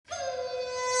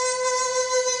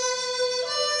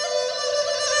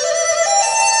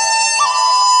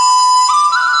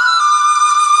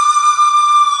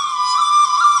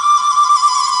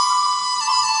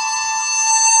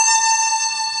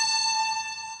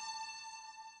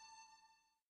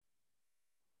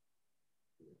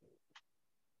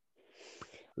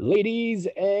Ladies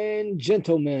and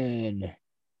gentlemen,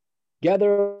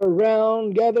 gather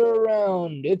around, gather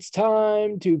around. It's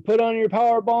time to put on your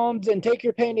power bombs and take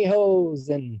your pantyhose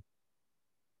and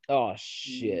oh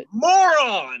shit.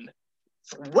 Moron!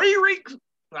 3 weeks.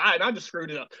 I just screwed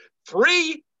it up.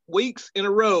 3 weeks in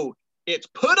a row. It's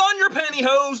put on your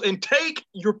pantyhose and take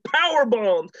your power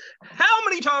bombs. How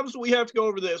many times do we have to go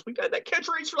over this? We've had that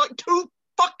catchphrase for like 2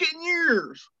 fucking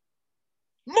years.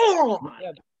 Moron!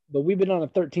 Yeah, but we've been on a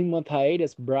 13-month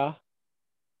hiatus, brah.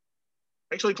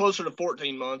 Actually, closer to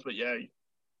 14 months, but yeah,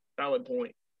 valid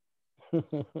point.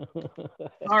 All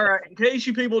right, in case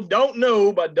you people don't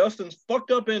know by Dustin's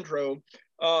fucked up intro,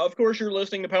 of course you're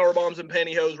listening to Power Bombs and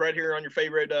Pantyhose right here on your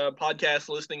favorite podcast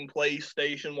listening place,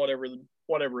 station, whatever it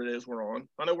is we're on.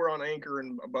 I know we're on Anchor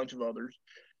and a bunch of others.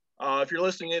 If you're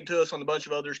listening to us on a bunch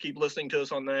of others, keep listening to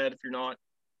us on that. If you're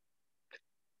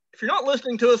not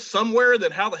listening to us somewhere,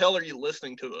 then how the hell are you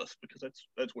listening to us? Because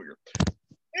that's weird.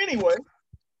 Anyway,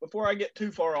 before I get too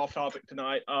far off topic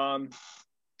tonight,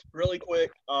 really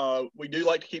quick, we do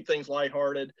like to keep things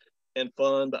lighthearted and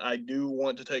fun, but I do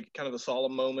want to take kind of a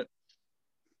solemn moment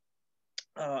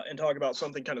and talk about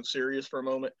something kind of serious for a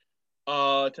moment.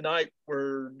 Tonight,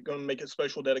 we're going to make a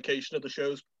special dedication of the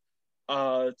shows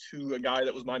to a guy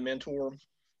that was my mentor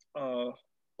a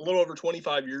little over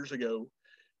 25 years ago.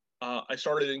 I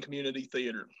started in community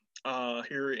theater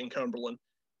here in Cumberland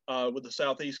with the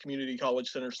Southeast Community College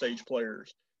Center Stage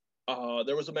Players.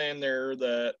 There was a man there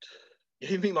that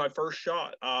gave me my first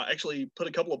shot. Actually put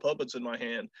a couple of puppets in my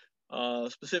hand,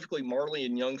 specifically Marley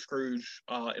and Young Scrooge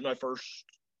in my first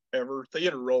ever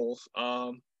theater roles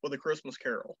with A Christmas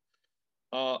Carol.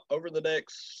 Over the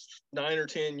next 9 or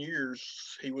 10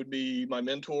 years, he would be my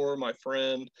mentor, my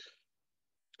friend.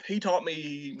 He taught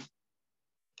me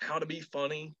how to be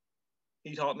funny.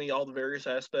 He taught me all the various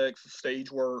aspects of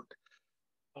stage work.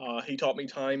 He taught me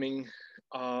timing.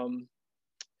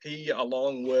 He,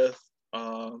 along with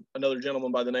another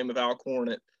gentleman by the name of Al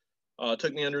Cornett,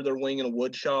 took me under their wing in a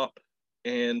wood shop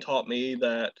and taught me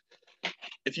that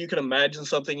if you can imagine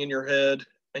something in your head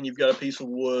and you've got a piece of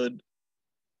wood,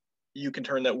 you can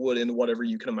turn that wood into whatever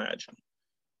you can imagine.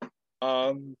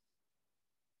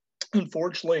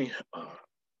 Unfortunately,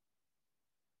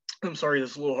 I'm sorry, this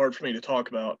is a little hard for me to talk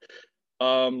about.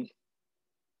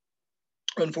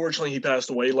 Unfortunately, he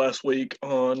passed away last week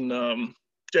on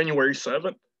January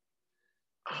 7th.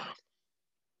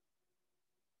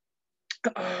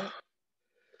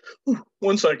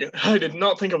 One second. I did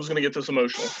not think I was going to get this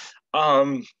emotional.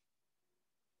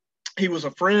 He was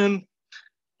a friend,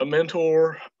 a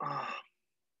mentor,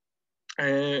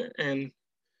 and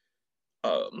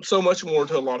so much more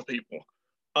to a lot of people.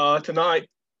 Tonight,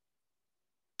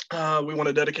 we want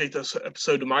to dedicate this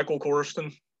episode to Michael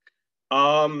Korston.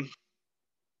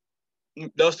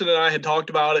 Dustin and I had talked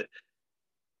about it.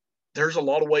 There's a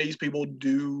lot of ways people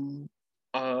do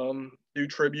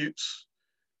tributes.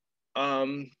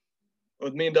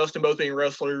 With me and Dustin both being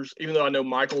wrestlers, even though I know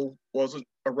Michael wasn't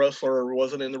a wrestler or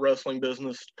wasn't in the wrestling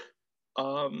business,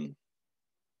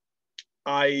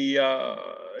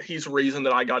 he's the reason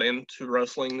that I got into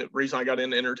wrestling, the reason I got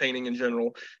into entertaining in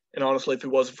general. And honestly, if it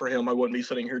wasn't for him, I wouldn't be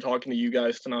sitting here talking to you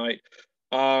guys tonight.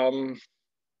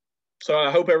 So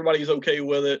I hope everybody's okay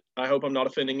with it. I hope I'm not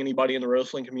offending anybody in the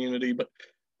wrestling community, but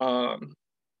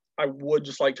I would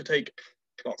just like to take,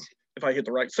 if I hit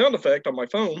the right sound effect on my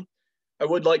phone, I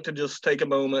would like to just take a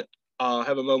moment,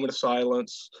 have a moment of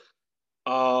silence,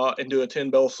 and do a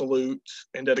 10-bell salute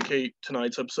and dedicate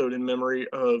tonight's episode in memory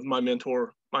of my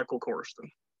mentor, Michael Korston.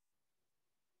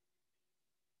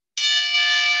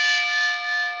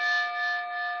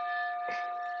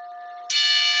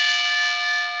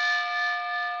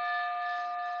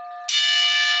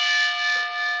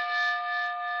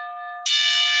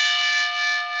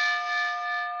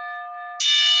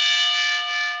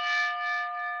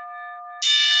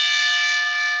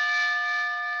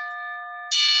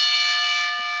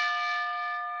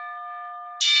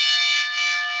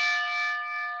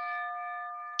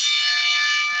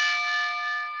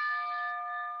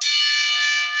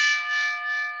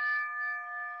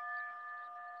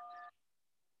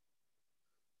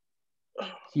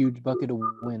 Huge bucket of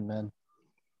wind, man.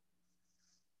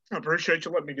 I appreciate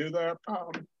you letting me do that.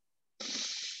 I'm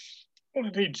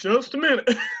gonna need just a minute.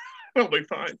 I'll be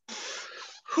fine.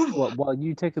 Well, while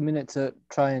you take a minute to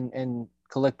try and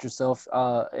collect yourself,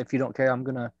 if you don't care, I'm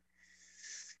gonna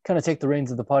kind of take the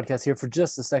reins of the podcast here for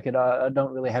just a second. I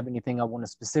don't really have anything I want to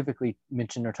specifically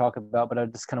mention or talk about, but I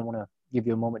just kind of want to give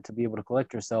you a moment to be able to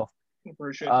collect yourself.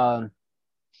 Appreciate it.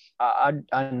 I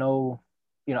know,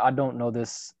 I don't know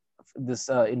this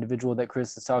individual that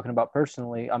Chris is talking about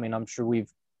personally. I mean, I'm sure we've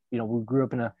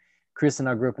Chris and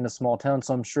I grew up in a small town,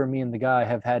 so I'm sure me and the guy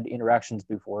have had interactions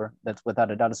before. That's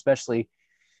without a doubt, especially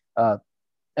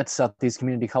at Southeast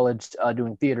Community College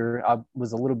doing theater. I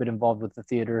was a little bit involved with the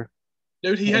theater.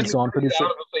 Dude, he had me I'm pretty sure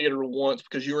out of the theater once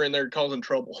because you were in there causing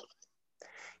trouble.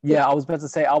 Yeah, I was about to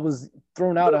say I was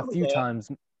thrown out a few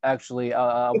times. Actually,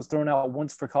 I was thrown out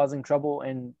once for causing trouble,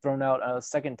 and thrown out a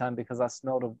second time because I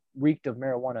reeked of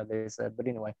marijuana. They said, but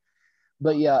anyway,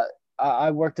 but yeah,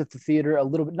 I worked at the theater a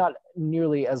little bit, not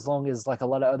nearly as long as like a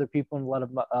lot of other people and a lot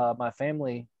of my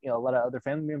family, a lot of other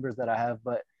family members that I have,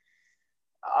 but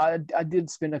I did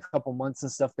spend a couple months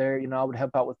and stuff there. I would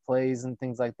help out with plays and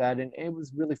things like that, and it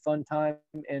was really fun time.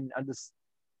 And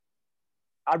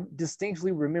I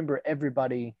distinctly remember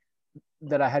everybody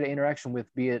that I had an interaction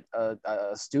with, be it a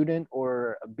student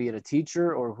or be it a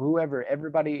teacher or whoever.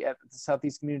 Everybody at the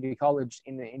Southeast Community College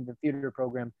in the theater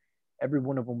program, every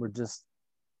one of them were just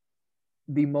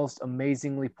the most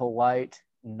amazingly polite,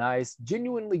 nice,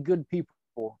 genuinely good people.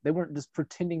 They weren't just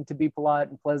pretending to be polite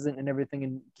and pleasant and everything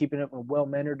and keeping up and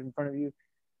well-mannered in front of you.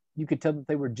 You could tell that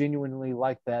they were genuinely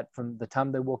like that from the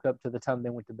time they woke up to the time they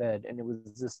went to bed. And it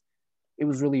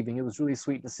was relieving. It was really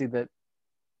sweet to see that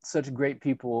such great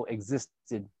people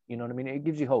existed. You know what I mean? It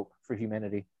gives you hope for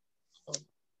humanity.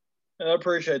 I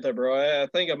appreciate that, bro. I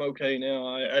think I'm okay now.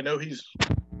 I know he's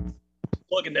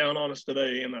looking down on us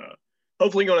today, and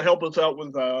hopefully going to help us out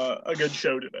with a good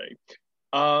show today.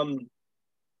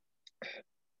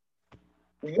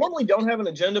 We normally don't have an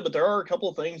agenda, but there are a couple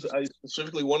of things I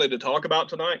specifically wanted to talk about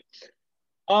tonight.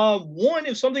 One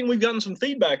is something we've gotten some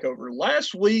feedback over.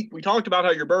 Last week, we talked about how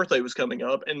your birthday was coming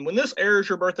up, and when this airs,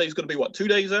 your birthday is going to be, 2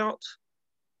 days out,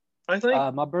 I think?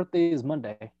 My birthday is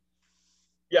Monday.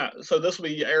 Yeah, so this will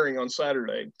be airing on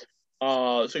Saturday.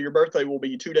 So your birthday will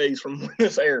be 2 days from when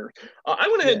this airs. I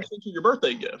went ahead and sent you your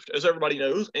birthday gift, as everybody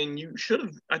knows, and you should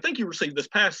have, I think you received this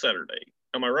past Saturday.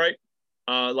 Am I right?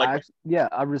 I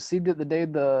received it the day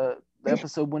the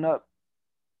episode went up.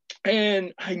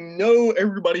 And I know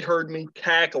everybody heard me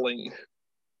cackling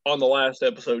on the last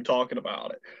episode talking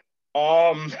about it.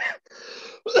 Oh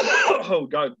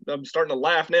God, I'm starting to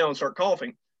laugh now and start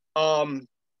coughing.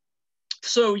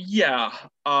 So yeah,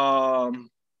 let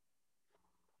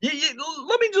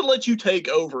me just let you take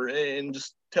over and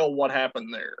just tell what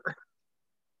happened there.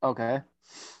 Okay.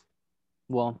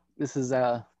 Well, this is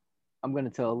I'm going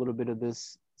to tell a little bit of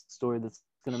this story that's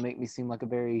going to make me seem like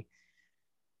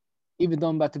even though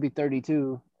I'm about to be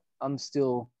 32, I'm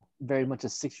still very much a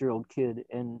 6-year-old kid.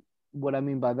 And what I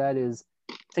mean by that is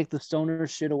take the stoner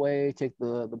shit away, take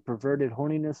the perverted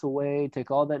horniness away,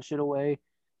 take all that shit away,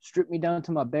 strip me down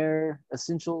to my bare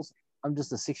essentials. I'm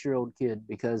just a 6-year-old kid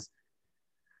because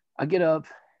I get up,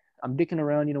 I'm dicking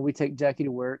around, we take Jackie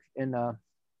to work and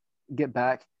get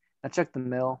back. I check the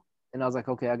mail and I was like,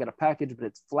 okay, I got a package, but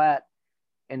it's flat.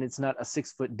 And it's not a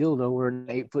 6-foot dildo or an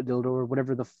 8-foot dildo or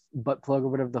whatever the butt plug or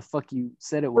whatever the fuck you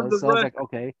said it was. So I was like,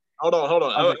 okay. Hold on. I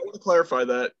want to clarify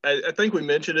that. I think we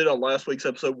mentioned it on last week's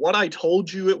episode. What I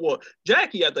told you it was,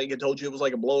 Jackie, I think had told you it was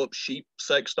like a blow-up sheep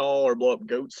sex doll or blow-up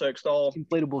goat sex doll.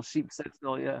 Inflatable sheep sex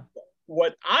doll, yeah.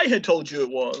 What I had told you it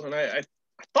was, and I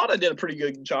thought I did a pretty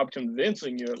good job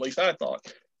convincing you, at least I thought,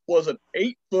 was an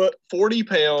 8-foot,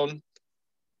 40-pound,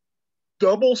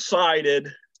 double-sided,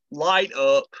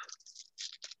 light-up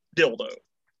dildo.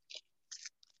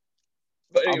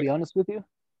 But anyway. I'll be honest with you.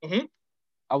 Mm-hmm.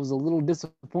 I was a little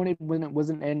disappointed when it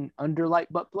wasn't an underlight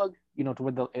butt plug, to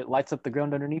where it lights up the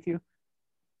ground underneath you.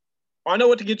 I know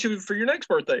what to get you for your next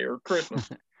birthday or Christmas.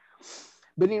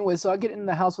 But anyway, so I get in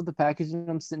the house with the package and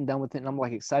I'm sitting down with it and I'm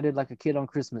like excited like a kid on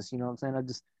Christmas. You know what I'm saying? I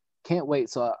just can't wait.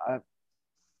 So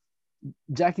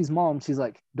Jackie's mom, she's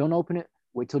like, don't open it.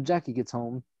 Wait till Jackie gets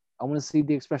home. I want to see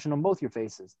the expression on both your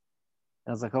faces.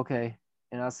 And I was like, okay.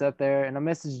 And I sat there and I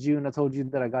messaged you and I told you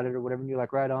that I got it or whatever. And you're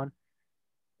like, right on.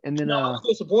 And then I was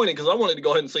disappointed because I wanted to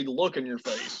go ahead and see the look in your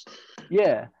face.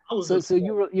 Yeah. So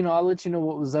you were, I'll let you know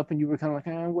what was up, and you were kind of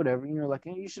like, whatever. Like,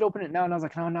 you should open it now. And I was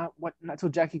like, no, not till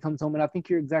Jackie comes home. And I think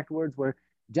your exact words were,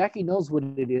 Jackie knows what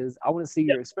it is. I want to see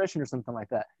your expression or something like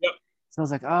that. Yep. So I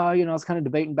was like, I was kind of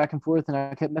debating back and forth, and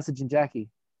I kept messaging Jackie.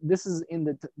 This is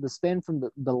in the span from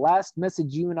the last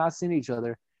message you and I sent each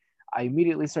other. I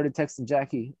immediately started texting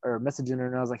Jackie or messaging her,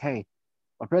 and I was like, hey,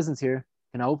 my present's here.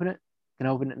 Can I open it? Can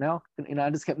I open it now? And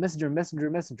I just kept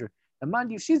messaging her. And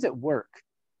mind you, she's at work,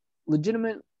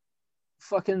 legitimate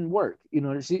fucking work.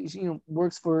 She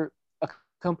works for a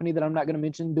company that I'm not going to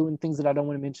mention, doing things that I don't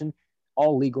want to mention,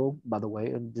 all legal, by the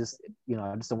way. And just,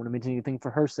 I just don't want to mention anything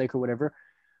for her sake or whatever.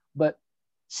 But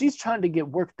she's trying to get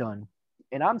work done.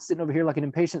 And I'm sitting over here like an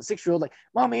impatient 6-year-old, like,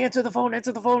 Mommy, answer the phone.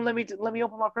 Let me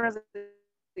open my present.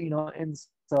 And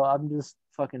so I'm just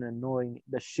fucking annoying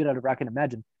the shit out of her I can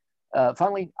imagine.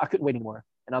 Finally, I couldn't wait anymore.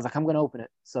 And I was like, I'm going to open it.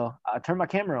 So I turned my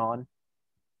camera on,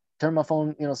 turned my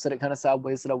phone, set it kind of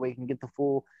sideways so that way you can get the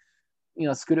full,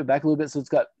 scoot it back a little bit. So it's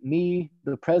got me,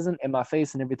 the present, and my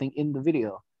face and everything in the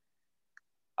video.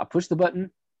 I push the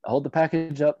button, I hold the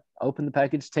package up, I open the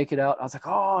package, take it out. I was like,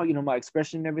 oh, my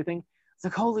expression and everything. It's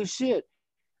like, holy shit.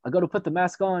 I go to put the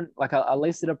mask on, like I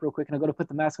laced it up real quick, and I go to put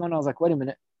the mask on. I was like, wait a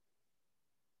minute.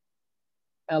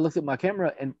 And I looked at my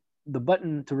camera, and the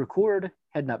button to record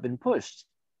had not been pushed.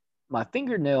 My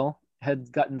fingernail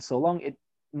had gotten so long,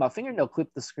 my fingernail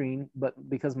clipped the screen, but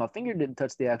because my finger didn't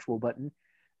touch the actual button,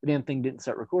 the damn thing didn't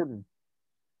start recording.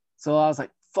 So I was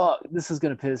like, fuck, this is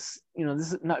going to piss,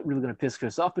 this is not really going to piss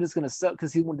Chris off, but it's going to suck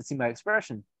because he wanted to see my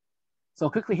expression. So I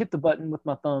quickly hit the button with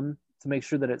my thumb to make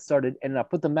sure that it started. And I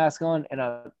put the mask on and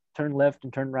I turned left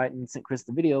and turned right and sent Chris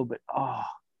the video. But I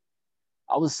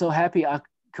was so happy. I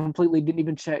completely didn't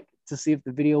even check to see if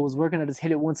the video was working. I just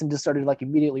hit it once and just started like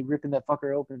immediately ripping that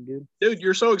fucker open, dude. Dude,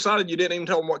 you're so excited you didn't even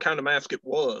tell him what kind of mask it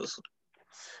was.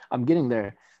 I'm getting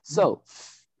there. So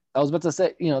I was about to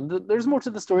say, there's more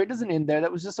to the story. It doesn't end there.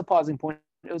 That was just a pausing point.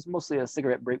 It was mostly a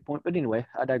cigarette break point. But anyway,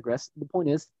 I digress. The point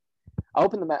is, I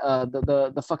open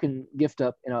the fucking gift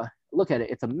up and I look at it.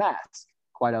 It's a mask.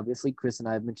 Quite obviously, Chris and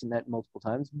I have mentioned that multiple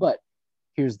times. But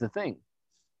here's the thing.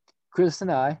 Chris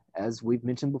and I, as we've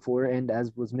mentioned before, and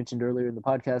as was mentioned earlier in the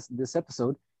podcast, this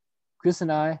episode, Chris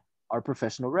and I are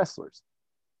professional wrestlers.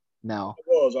 Now,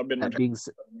 I've been being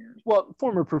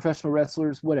former professional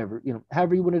wrestlers, whatever,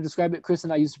 however you want to describe it. Chris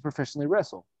and I used to professionally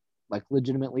wrestle, like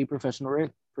legitimately professionally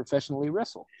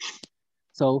wrestle.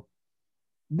 So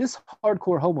this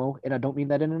hardcore homo, and I don't mean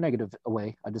that in a negative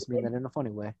way, I just mean that in a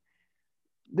funny way.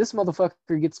 This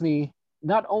motherfucker gets me,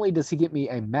 not only does he get me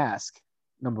a mask,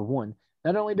 number one,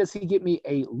 not only does he get me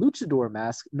a luchador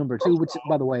mask, number two, which,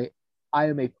 by the way, I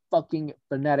am a fucking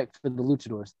fanatic for the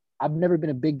luchadors. I've never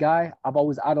been a big guy. I've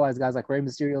always idolized guys like Rey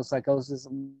Mysterio, Psychosis,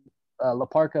 La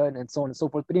Parka, and so on and so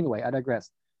forth. But anyway, I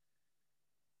digress.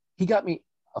 He got me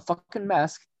a fucking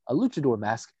mask, a luchador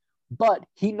mask, but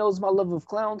he knows my love of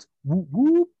clowns. Whoop,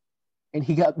 whoop. And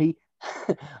he got me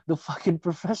the fucking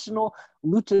professional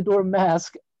luchador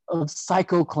mask of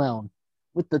Psycho Clown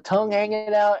with the tongue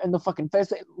hanging out and the fucking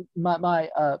face. My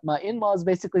in-laws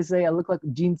basically say I look like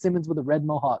Gene Simmons with a red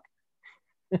mohawk.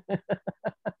 You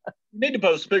need to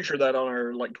post a picture of that on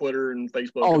our Twitter and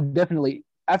Facebook. Oh, definitely.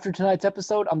 After tonight's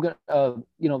episode, I'm gonna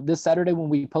this Saturday when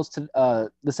we post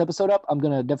this episode up, I'm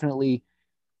gonna definitely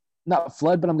not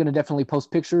flood, but I'm gonna definitely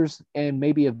post pictures and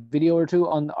maybe a video or two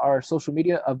on our social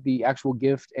media of the actual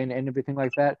gift and everything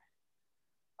like that.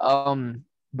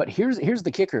 But here's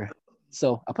the kicker.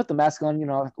 So I put the mask on,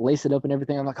 I lace it up and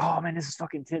everything. I'm like, oh man, this is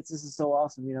fucking tits. This is so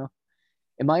awesome,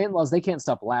 And my in-laws, they can't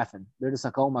stop laughing. They're just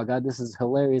like, oh my God, this is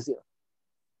hilarious.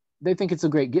 They think it's a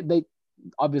great gift.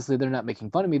 Obviously they're not making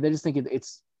fun of me. They just think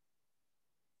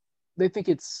they think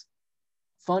it's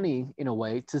funny in a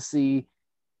way to see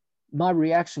my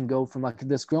reaction go from like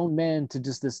this grown man to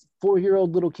just this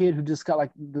 4-year-old little kid who just got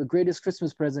like the greatest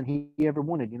Christmas present he ever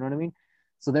wanted. You know what I mean?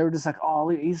 So they were just like, oh,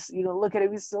 he's, look at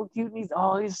him. He's so cute.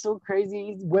 And he's so crazy.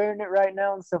 He's wearing it right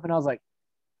now and stuff. And I was like,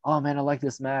 oh man, I like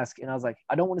this mask. And I was like,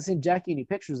 I don't want to send Jackie any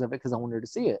pictures of it because I want her to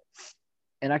see it.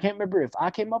 And I can't remember if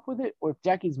I came up with it or if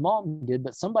Jackie's mom did,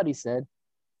 but somebody said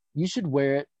you should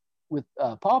wear it with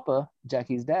Papa,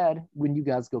 Jackie's dad, when you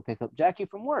guys go pick up Jackie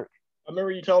from work. I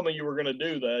remember you told me you were going to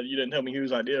do that. You didn't tell me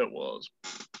whose idea it was.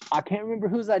 I can't remember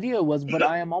whose idea it was, but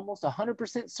I am almost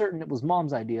 100% certain it was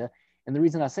Mom's idea. And the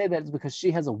reason I say that is because she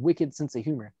has a wicked sense of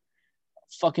humor.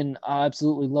 I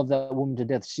absolutely love that woman to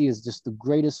death. She is just the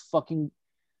greatest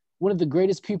one of the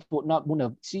greatest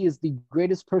people, she is the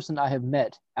greatest person I have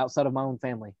met outside of my own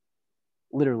family.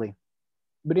 Literally.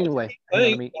 But anyway,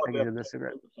 I can hear this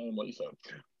cigarette.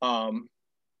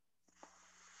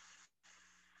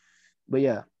 But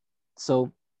yeah,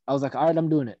 so I was like, all right, I'm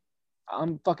doing it.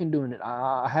 I'm fucking doing it.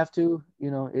 I have to,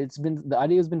 the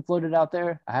idea's been floated out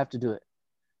there. I have to do it.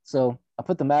 So I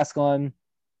put the mask on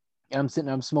and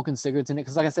I'm smoking cigarettes in it.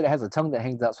 Cause like I said, it has a tongue that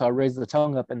hangs out. So I raise the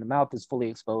tongue up and the mouth is fully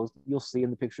exposed. You'll see in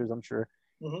the pictures, I'm sure.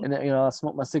 Mm-hmm. And then, I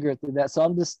smoke my cigarette through that. So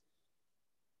I'm just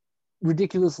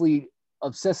ridiculously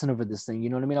obsessing over this thing. You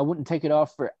know what I mean? I wouldn't take it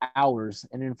off for hours.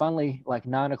 And then finally like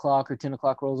 9 o'clock or 10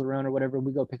 o'clock rolls around or whatever,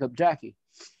 we go pick up Jackie.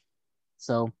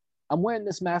 So I'm wearing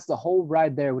this mask the whole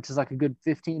ride there, which is like a good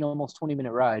 15, almost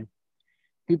 20-minute ride.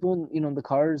 People, in the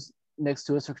cars next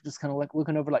to us are just kind of like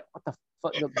looking over like, what the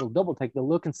fuck? They'll double take, they'll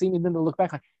look and see me, and then they'll look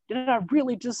back like, did I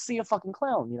really just see a fucking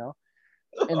clown,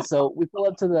 And so we pull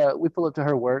up to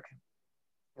her work.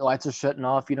 The lights are shutting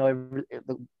off,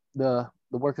 the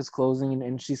work is closing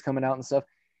and she's coming out and stuff.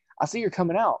 I see her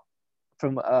coming out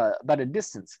from about a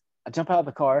distance. I jump out of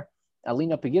the car. I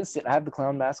lean up against it. I have the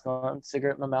clown mask on,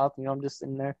 cigarette in my mouth. I'm just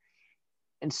sitting there.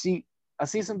 And I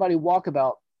see somebody walk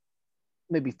about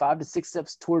maybe 5 to 6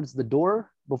 steps towards the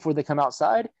door before they come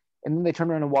outside. And then they turn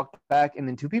around and walk back. And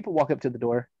then 2 people walk up to the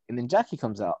door. And then Jackie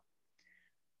comes out.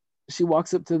 She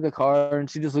walks up to the car and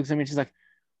she just looks at me and she's like,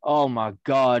 oh my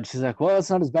God. She's like, well, it's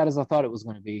not as bad as I thought it was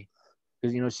going to be.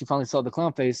 Because, she finally saw the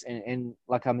clown face. And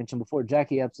like I mentioned before,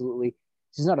 Jackie absolutely,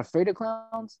 she's not afraid of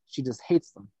clowns. She just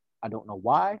hates them. I don't know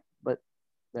why, but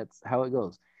that's how it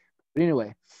goes. But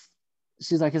anyway,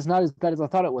 she's like, it's not as bad as I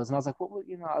thought it was. And I was like, what,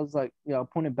 I was like, I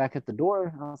pointed back at the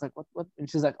door. And I was like, what? And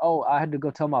she's like, oh, I had to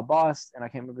go tell my boss. And I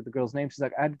can't remember the girl's name. She's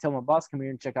like, I had to tell my boss, come here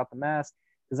and check out the mask.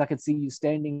 Because I could see you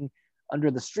standing under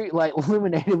the street light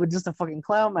illuminated with just a fucking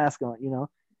clown mask on,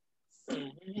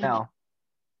 Now,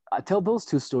 I tell those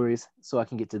 2 stories so I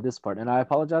can get to this part. And I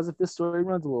apologize if this story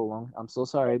runs a little long. I'm so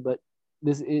sorry, but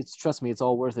trust me, it's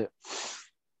all worth it.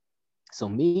 So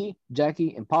me,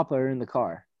 Jackie, and Papa are in the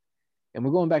car. And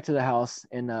we're going back to the house.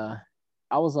 And I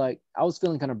was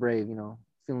feeling kind of brave,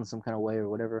 feeling some kind of way or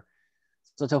whatever.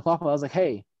 So I tell Papa, I was like,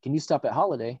 hey, can you stop at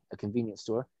Holiday, a convenience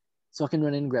store, so I can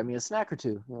run in and grab me a snack or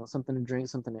 2, something to drink,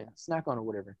 something to snack on or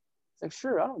whatever. It's like,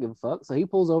 sure, I don't give a fuck. So he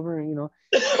pulls over and,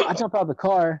 I jump out of the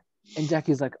car and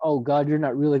Jackie's like, oh God, you're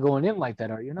not really going in like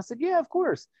that, are you? And I said, yeah, of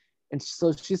course. And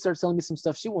so she starts telling me some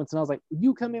stuff she wants. And I was like,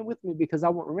 you come in with me because I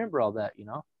won't remember all that,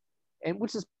 and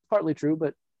which is partly true,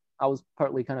 but I was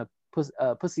partly kind of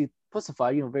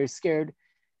pussified, very scared.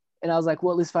 And I was like,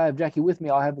 well, at least if I have Jackie with me,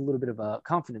 I'll have a little bit of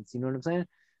confidence. You know what I'm saying?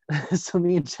 So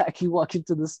me and Jackie walk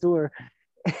into the store.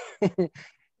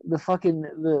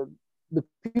 the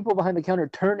people behind the counter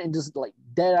turn and just like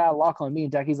dead eye lock on me.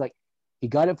 And Jackie's like, he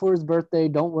got it for his birthday.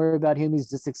 Don't worry about him. He's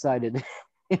just excited.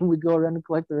 And we go around and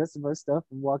collect the rest of our stuff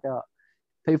and walk out,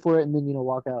 pay for it, and then,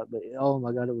 walk out. But oh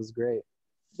my God, it was great.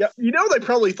 Yeah, they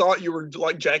probably thought you were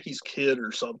like Jackie's kid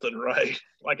or something, right?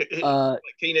 Like a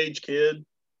teenage kid.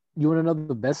 You want to know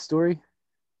the best story?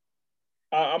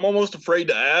 I'm almost afraid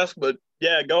to ask, but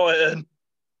yeah, go ahead.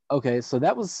 Okay, so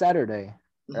that was Saturday,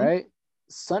 right?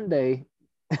 Sunday,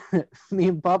 me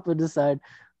and Papa decide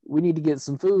we need to get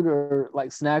some food or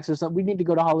like snacks or something. We need to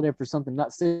go to Holiday for something,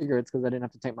 not cigarettes, because I didn't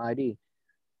have to take my ID.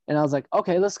 And I was like,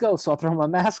 okay, let's go. So I throw my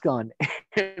mask on.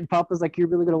 And Papa's like, you're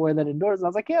really going to wear that indoors? And I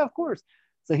was like, yeah, of course.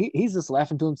 So he's just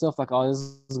laughing to himself like, oh, this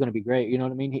is going to be great. You know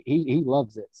what I mean? He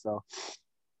loves it. So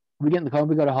we get in the car,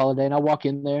 we go to Holiday, and I walk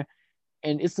in there.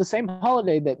 And it's the same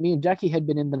Holiday that me and Jackie had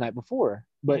been in the night before,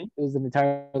 but it was an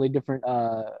entirely different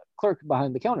clerk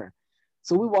behind the counter.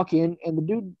 So we walk in, and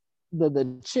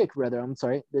the chick,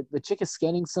 the chick is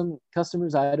scanning some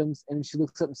customers' items, and she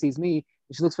looks up and sees me,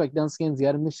 and she looks back down, scans the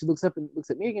item, and she looks up and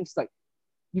looks at me again. She's like,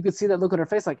 you could see that look on her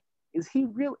face, like, is he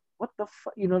real? What the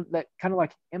fuck? That kind of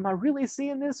like, am I really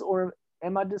seeing this, or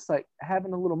am I just like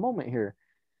having a little moment here?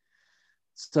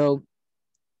 So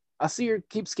I see her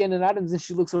keep scanning items, and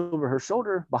she looks over her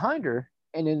shoulder behind her,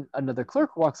 and then another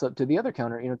clerk walks up to the other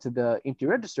counter, to the empty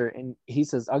register, and he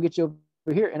says, I'll get you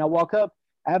over here. And I walk up,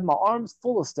 I have my arms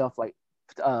full of stuff like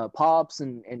pops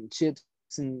and chips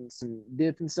and some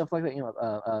dip and stuff like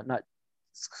that,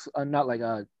 not like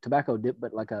a tobacco dip,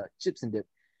 but like chips and dip.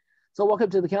 So I walk up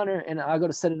to the counter and I go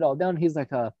to set it all down. He's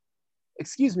like,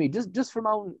 excuse me, just for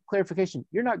my own clarification,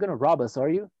 you're not going to rob us, are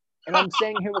you? And I'm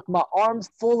standing here with my arms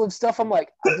full of stuff. I'm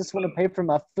like, I just want to pay for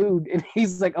my food. And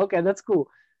he's like, okay, that's cool.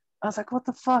 I was like, what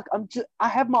the fuck? I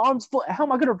have my arms full. How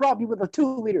am I going to rob you with a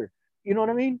 2-liter? You know what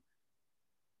I mean?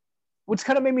 Which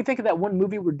kind of made me think of that one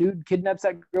movie where dude kidnaps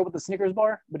that girl with the Snickers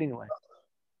bar. But anyway.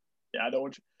 Yeah, I know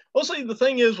what you... Well, see, the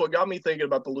thing is, what got me thinking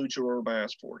about the luchador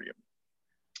mask for you.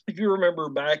 If you remember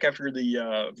back after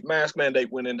the mask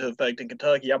mandate went into effect in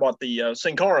Kentucky, I bought the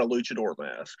Sin Cara luchador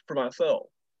mask for myself.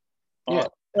 Yeah.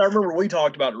 I remember we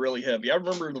talked about it really heavy. I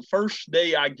remember the first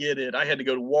day I get it, I had to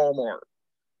go to Walmart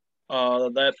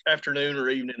that afternoon or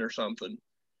evening or something.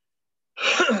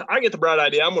 I get the bright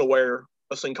idea, I'm going to wear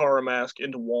a Sin Cara mask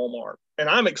into Walmart. And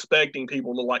I'm expecting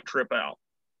people to like trip out.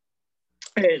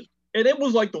 And it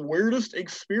was like the weirdest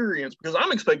experience because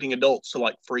I'm expecting adults to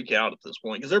like freak out at this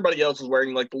point because everybody else is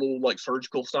wearing like the little like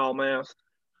surgical style mask.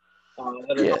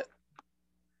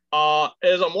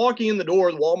 As I'm walking in the door,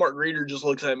 the Walmart greeter just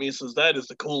looks at me and says, "That is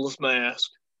the coolest mask."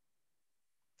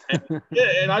 And,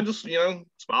 and I just,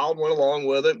 smiled and went along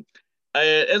with it.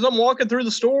 As I'm walking through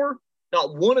the store,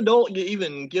 not one adult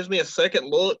even gives me a second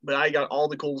look, but I got all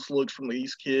the coolest looks from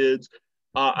these kids.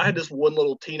 I had this one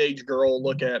little teenage girl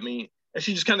look at me, and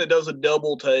she just kind of does a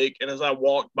double take. And as I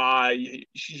walk by,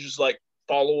 she's just like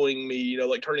following me,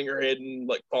 like turning her head and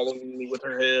like following me with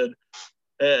her head.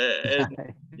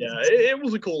 And yeah, it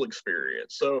was a cool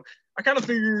experience. So I kind of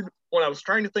figured when I was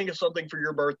trying to think of something for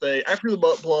your birthday, after the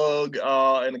butt plug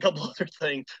and a couple other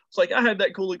things, it's like I had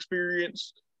that cool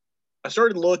experience. I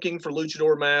started looking for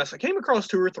luchador masks. I came across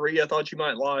 2 or 3 I thought you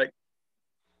might like.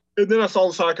 And then I saw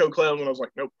the Psycho Clown and I was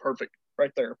like, nope, perfect,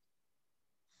 right there.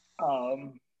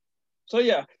 So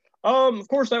yeah. Of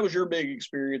course, that was your big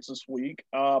experience this week.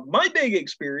 My big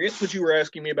experience, which you were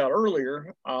asking me about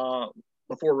earlier,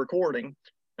 before recording,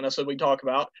 and I said we talk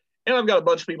about, and I've got a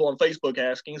bunch of people on Facebook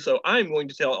asking, so I'm going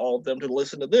to tell all of them to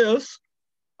listen to this.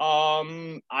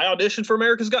 I auditioned for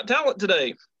America's Got Talent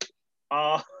today.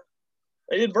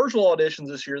 They did virtual auditions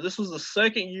this year. This was the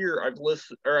second year I've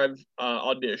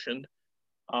auditioned.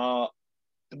 To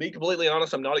be completely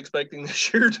honest, I'm not expecting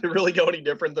this year to really go any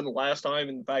different than the last time.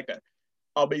 In fact,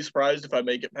 I'll be surprised if I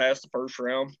make it past the first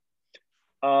round.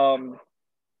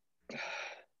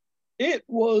 It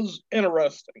was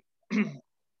interesting.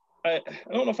 I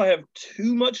don't know if I have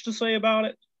too much to say about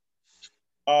it.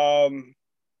 I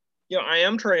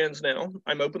am trans now.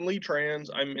 I'm openly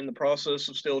trans. I'm in the process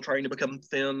of still trying to become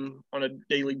thin on a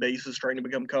daily basis, trying to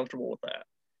become comfortable with that.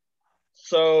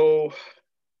 So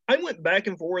I went back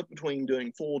and forth between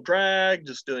doing full drag,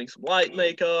 just doing some light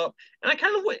makeup, and I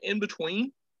kind of went in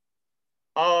between.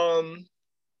 I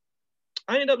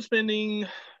ended up spending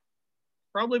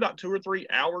probably about 2 or 3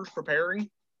 hours preparing.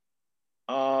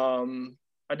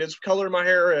 I did some color in my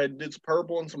hair. I did some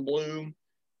purple and some blue.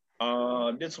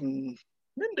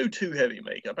 Didn't do too heavy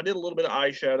makeup. I did a little bit of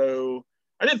eyeshadow.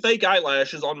 I did fake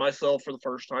eyelashes on myself for the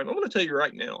first time. I'm going to tell you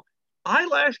right now,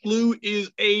 eyelash glue is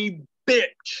a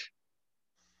bitch.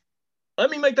 Let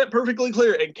me make that perfectly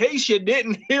clear in case you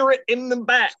didn't hear it in the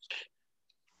back.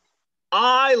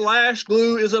 Eyelash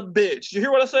glue is a bitch. Did you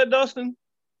hear what I said, Dustin?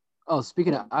 Oh,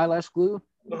 speaking of eyelash glue,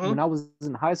 when I was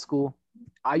in high school,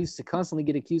 I used to constantly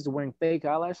get accused of wearing fake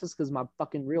eyelashes because my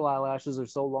fucking real eyelashes are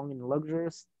so long and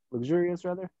luxurious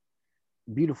rather.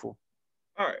 Beautiful.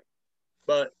 All right.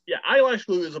 But yeah, eyelash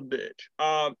glue is a bitch.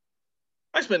 I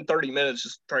spent 30 minutes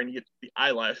just trying to get the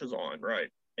eyelashes on, right?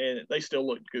 And they still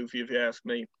look goofy if you ask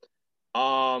me.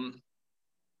 I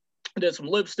did some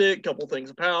lipstick, a couple things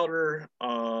of powder,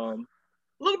 a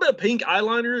little bit of pink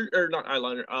eyeliner, or not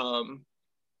eyeliner,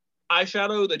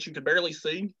 eyeshadow that you could barely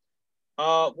see.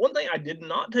 One thing I did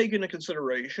not take into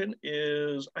consideration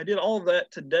is I did all of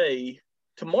that today.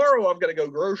 Tomorrow I've got to go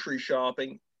grocery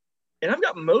shopping, and I've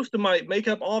got most of my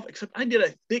makeup off, except I did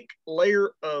a thick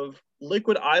layer of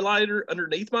liquid eyeliner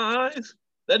underneath my eyes.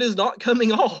 That is not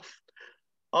coming off.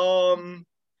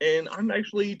 And I'm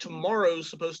actually tomorrow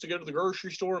supposed to go to the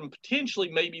grocery store and potentially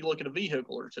maybe look at a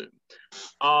vehicle or two.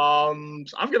 So I'm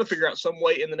going to figure out some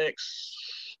way in the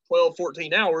next 12,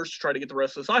 14 hours to try to get the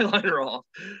rest of this eyeliner off.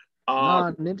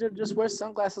 Nah, Ninja, just wear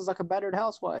sunglasses like a battered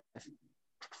housewife.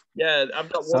 Yeah,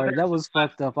 I've got one. Sorry, that was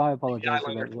fucked up. I apologize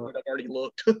for that. I've already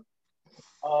looked.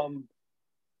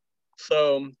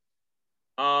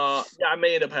 Yeah, I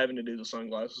may end up having to do the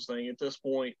sunglasses thing at this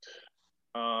point.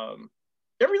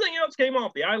 Everything else came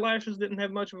off. The eyelashes didn't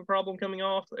have much of a problem coming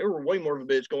off. They were way more of a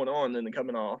bitch going on than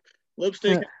coming off.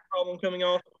 Lipstick had a problem coming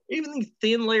off. Even the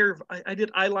thin layer of, I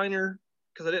did eyeliner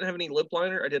because I didn't have any lip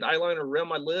liner. I did eyeliner around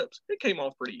my lips. It came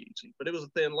off pretty easy, but it was a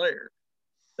thin layer.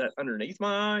 That underneath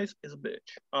my eyes is a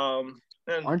bitch.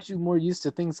 And aren't you more used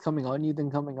to things coming on you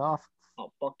than coming off?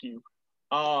 Oh, fuck you.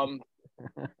 So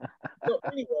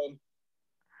anyway,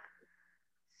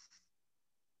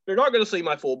 they're not going to see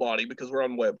my full body because we're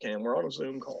on webcam. We're on a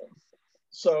Zoom call.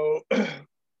 So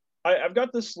I've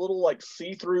got this little like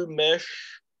see-through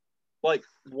mesh, like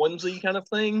onesie kind of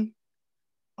thing.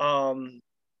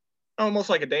 Almost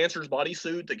like a dancer's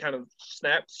bodysuit that kind of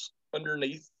snaps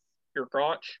underneath your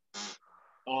crotch.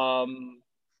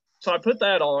 So I put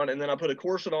that on, and then I put a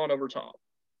corset on over top.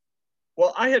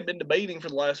 Well, I had been debating for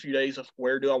the last few days of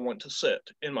where do I want to sit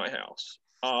in my house.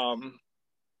 I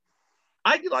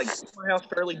like to keep my house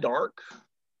fairly dark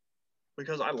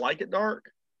because I like it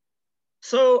dark.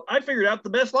 So I figured out the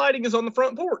best lighting is on the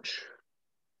front porch.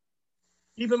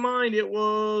 Keep in mind, it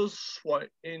was,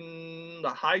 in the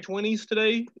high 20s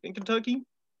today in Kentucky,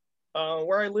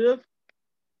 where I live.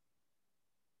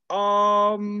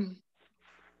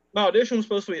 My audition was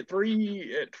supposed to be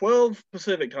at 12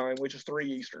 Pacific time, which is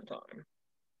 3 Eastern time.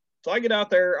 So I get out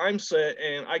there, I'm set,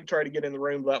 and I try to get in the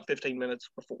room about 15 minutes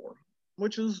before,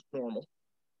 which is normal.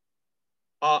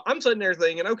 I'm sitting there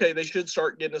thinking, okay, they should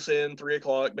start getting us in 3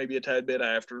 o'clock, maybe a tad bit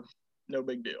after. No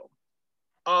big deal.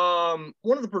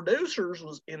 One of the producers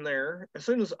was in there. As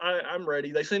soon as I'm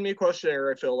ready, they send me a questionnaire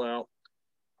I fill out,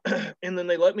 and then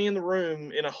they let me in the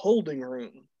room in a holding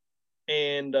room.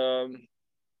 And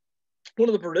one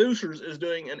of the producers is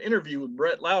doing an interview with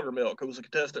Brett Loudermilk, who was a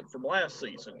contestant from last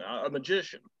season, a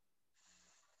magician.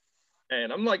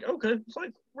 And I'm like, okay, it's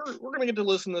like we're gonna get to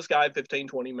listen to this guy 15,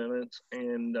 20 minutes,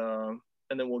 and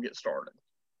then we'll get started.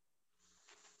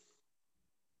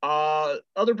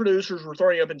 Other producers were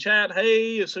throwing up in chat,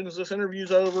 hey, as soon as this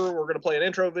interview's over, we're gonna play an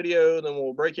intro video, then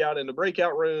we'll break you out into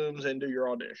breakout rooms and do your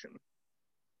audition.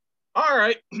 All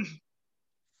right.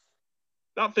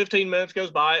 About 15 minutes goes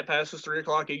by. It passes 3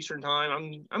 o'clock Eastern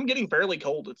time. I'm getting fairly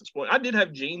cold at this point. I did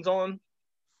have jeans on,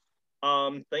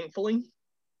 thankfully.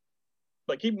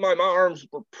 But keep in mind, my arms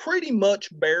were pretty much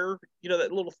bare. You know,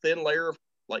 that little thin layer of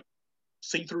like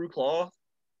see-through cloth.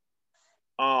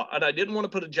 And I didn't want to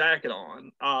put a jacket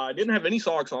on. I didn't have any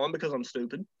socks on because I'm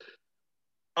stupid.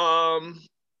 But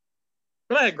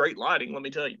I had great lighting, let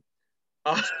me tell you.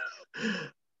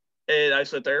 And I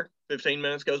sit there. 15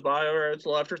 minutes goes by. All right, it's a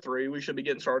little after 3. We should be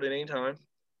getting started anytime.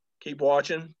 Keep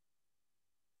watching.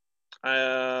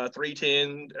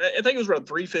 3:10. I think it was around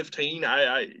 3:15.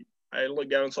 I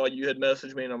looked down and saw you had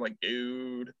messaged me, and I'm like,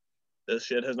 dude, this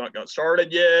shit has not got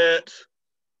started yet.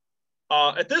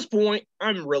 At this point,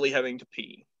 I'm really having to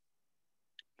pee.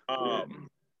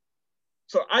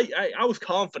 So I was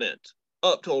confident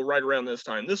up till right around this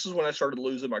time. This is when I started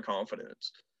losing my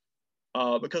confidence.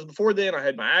 Because before then, I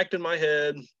had my act in my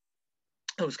head.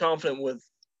 I was confident with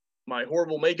my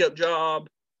horrible makeup job.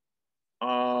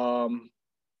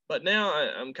 But now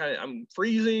I'm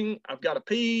freezing. I've got to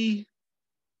pee.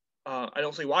 I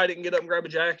don't see why I didn't get up and grab a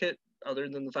jacket, other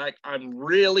than the fact I'm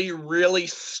really, really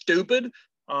stupid.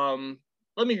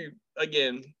 Let me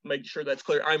again make sure that's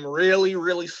clear. I'm really,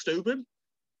 really stupid.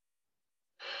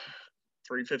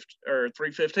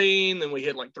 3:15, then we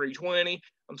hit like 3:20.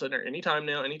 I'm sitting there anytime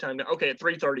now. Okay, at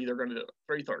 3:30 they're gonna do it.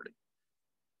 3:30.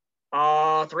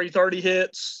 3:30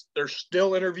 hits. They're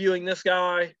still interviewing this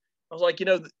guy. I was like, you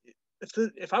know,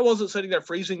 if I wasn't sitting there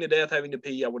freezing to death having to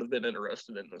pee, I would have been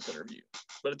interested in this interview.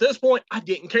 But at this point, I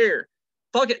didn't care.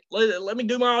 Fuck it. Let me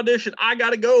do my audition. I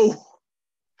gotta go.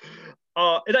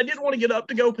 And I didn't want to get up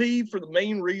to go pee for the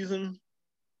main reason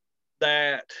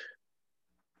that,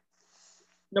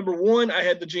 number one, I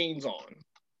had the jeans on.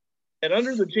 And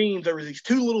under the jeans, there was these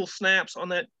 2 little snaps on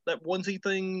that onesie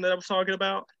thing that I was talking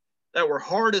about that were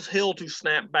hard as hell to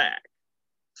snap back.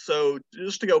 So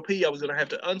just to go pee, I was going to have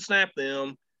to unsnap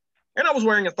them. And I was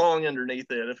wearing a thong underneath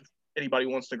it, if anybody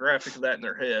wants the graphic of that in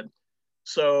their head.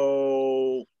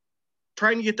 So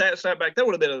trying to get that snap back, that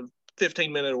would have been a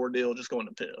 15-minute ordeal just going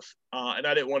to piss. And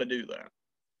I didn't want to do that.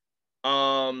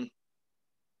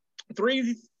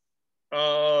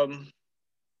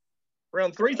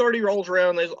 Around 3:30 rolls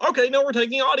around. They say, okay, now we're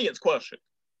taking audience questions.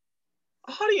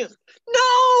 Audience?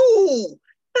 No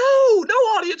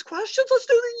audience questions. Let's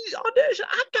do the audition.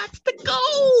 I got to go,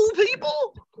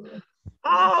 people.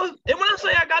 And when I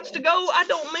say I got to go, I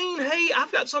don't mean, hey,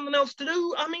 I've got something else to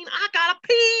do. I mean, I gotta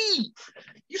pee.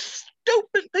 You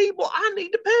stupid people. I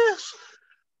need to piss.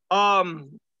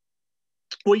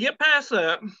 We get past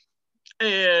that,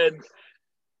 and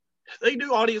they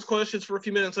do audience questions for a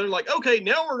few minutes. And they're like, okay,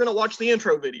 now we're gonna watch the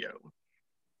intro video.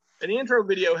 And the intro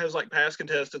video has like past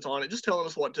contestants on it, just telling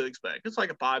us what to expect. It's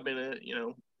like a 5-minute,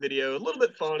 video, a little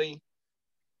bit funny.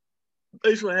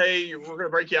 Basically, hey, we're going to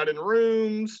break you out into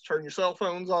rooms, turn your cell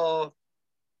phones off,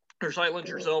 or silence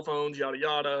your cell phones, yada,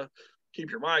 yada. Keep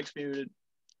your mics muted.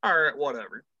 All right,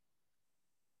 whatever.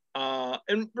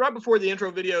 And right before the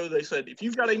intro video, they said, if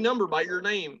you've got a number by your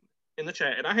name in the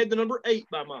chat, and I had the number 8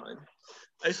 by mine,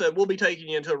 they said, we'll be taking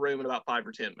you into a room in about 5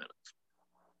 or 10 minutes.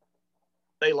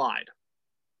 They lied.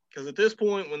 Because at this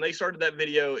point, when they started that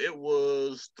video, it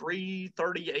was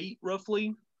 3:38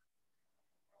 roughly.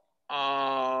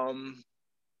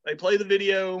 They play the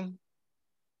video.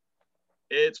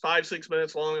 It's 5-6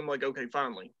 minutes long. I'm like, okay,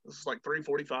 finally. This is like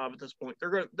 3:45 at this point.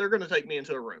 They're gonna take me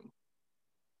into a room.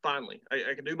 Finally,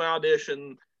 I can do my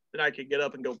audition. Then I could get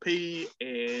up and go pee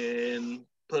and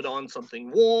put on something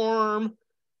warm.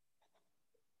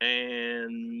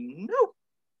 And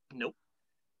nope.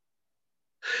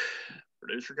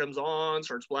 Producer comes on,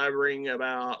 starts blabbering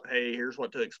about, hey, here's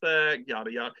what to expect,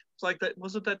 yada, yada. It's like that.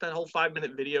 Wasn't that whole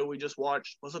 5-minute video we just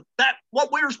watched? Wasn't that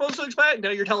what we were supposed to expect?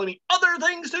 Now you're telling me other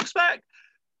things to expect?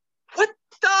 What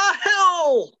the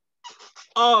hell?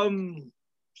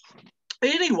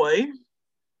 Anyway,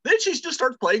 then she just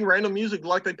starts playing random music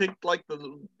like they picked like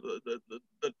the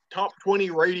top 20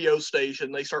 radio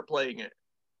station. They start playing it.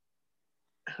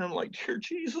 And I'm like, dear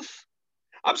Jesus.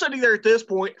 I'm sitting there at this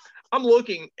point. I'm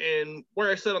looking, and where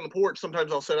I sit on the porch,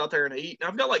 sometimes I'll sit out there and eat. And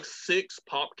I've got like 6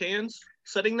 pop cans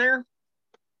sitting there.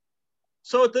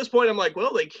 So at this point, I'm like,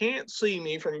 well, they can't see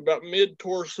me from about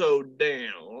mid-torso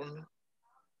down.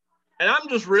 And I'm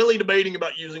just really debating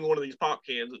about using one of these pop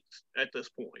cans at this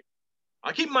point.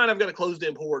 Keep in mind, I've got a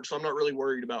closed-in porch, so I'm not really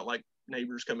worried about like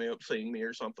neighbors coming up seeing me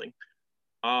or something.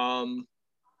 I'm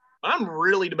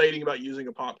really debating about using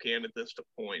a pop can at this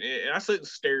point. And I sit and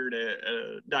stared at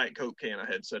a Diet Coke can I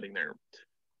had sitting there.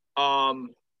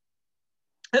 And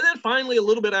then finally, a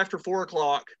little bit after 4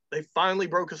 o'clock, they finally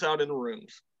broke us out in the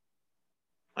rooms.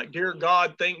 Like, dear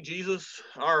God, thank Jesus.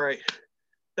 All right.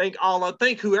 Thank Allah.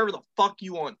 Thank whoever the fuck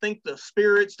you want. Thank the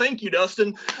spirits. Thank you,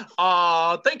 Dustin.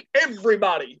 Thank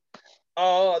everybody.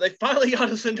 They finally got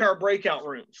us into our breakout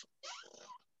rooms.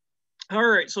 All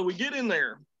right, so we get in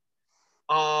there.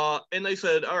 And they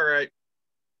said, all right,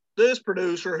 this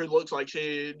producer who looks like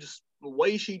the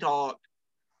way she talked,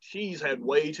 she's had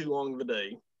way too long of a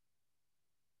day.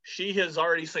 She has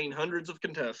already seen hundreds of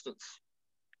contestants.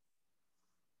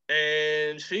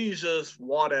 And she's just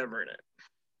whatever in it.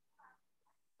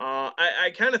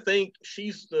 I kind of think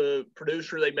she's the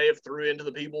producer they may have threw into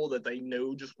the people that they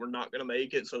know just were not going to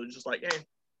make it. So it's just like,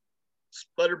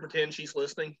 let her pretend she's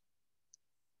listening.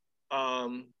 Yeah,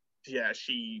 and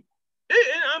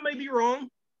I may be wrong.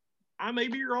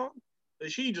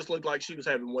 But she just looked like she was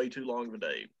having way too long of a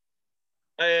day.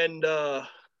 And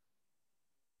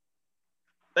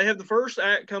they have the first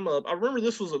act come up. I remember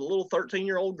this was a little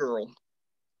 13-year-old girl,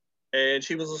 and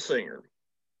she was a singer.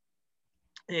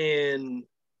 And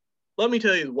let me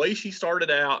tell you, the way she started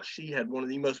out, she had one of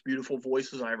the most beautiful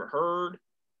voices I ever heard.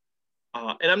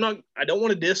 And I don't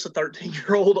want to diss a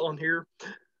 13-year-old on here.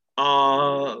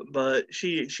 But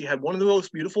she had one of the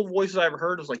most beautiful voices I ever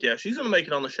heard. I was like, yeah, she's going to make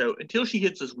it on the show until she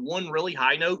hits this one really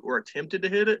high note or attempted to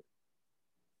hit it.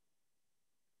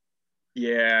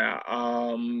 Yeah.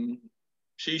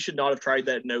 She should not have tried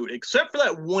that note, except for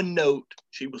that one note.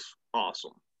 She was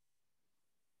awesome.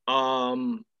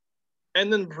 And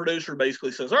then the producer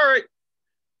basically says, all right,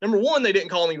 number one, they didn't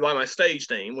call me by my stage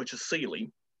name, which is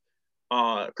Seeley.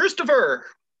 Christopher,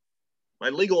 my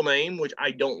legal name, which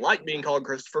I don't like being called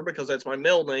Christopher because that's my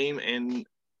male name and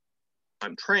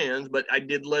I'm trans, but I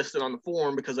did list it on the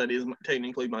form because that is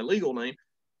technically my legal name.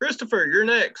 Christopher, you're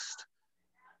next.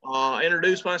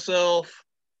 Introduce myself.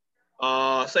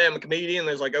 Say I'm a comedian.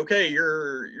 There's like, okay,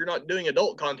 you're not doing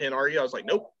adult content, are you? I was like,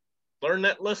 nope. Learned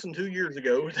that lesson 2 years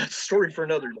ago. That's a story for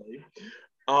another day.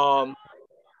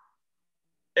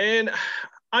 And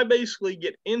I basically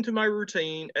get into my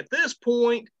routine. At this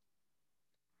point,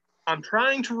 I'm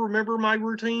trying to remember my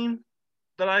routine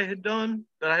that I had done,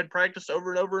 that I had practiced over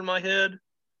and over in my head.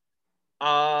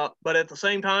 But at the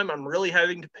same time, I'm really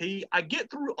having to pee. I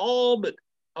get through all but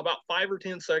about 5 or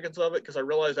 10 seconds of it because I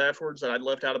realized afterwards that I'd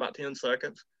left out about 10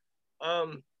 seconds.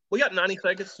 We got 90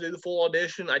 seconds to do the full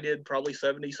audition. I did probably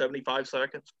 70, 75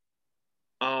 seconds.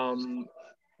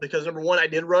 Because number one, I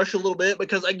did rush a little bit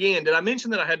because, again, did I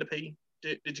mention that I had to pee?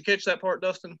 Did you catch that part,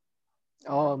 Dustin?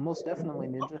 Oh, most definitely,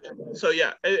 Ninja. So,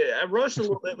 yeah, I rushed a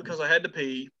little bit because I had to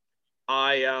pee.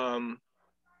 And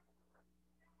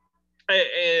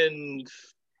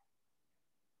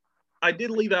I did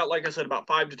leave out, like I said, about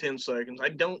 5 to 10 seconds. I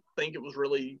don't think it was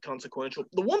really consequential.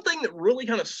 The one thing that really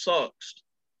kind of sucks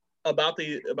about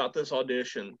this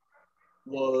audition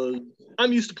was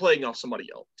I'm used to playing off somebody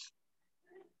else.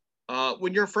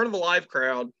 When you're in front of a live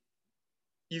crowd,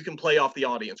 you can play off the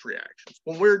audience reactions.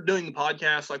 When we're doing the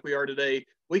podcast like we are today,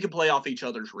 we can play off each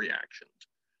other's reactions.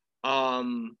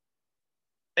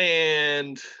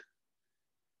 And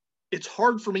it's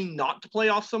hard for me not to play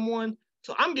off someone.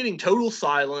 So I'm getting total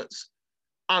silence.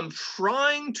 I'm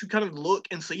trying to kind of look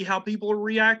and see how people are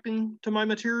reacting to my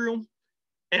material.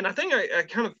 And I think I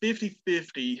kind of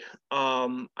 50-50.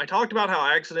 I talked about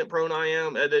how accident prone I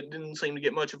am. That didn't seem to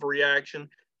get much of a reaction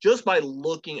just by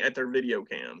looking at their video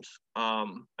cams,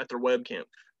 at their webcam.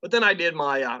 But then I did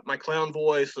my clown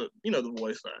voice, the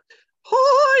voice that,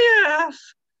 oh yes,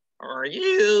 are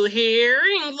you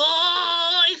hearing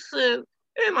voices?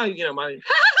 And my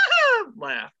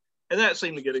laugh. And that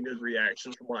seemed to get a good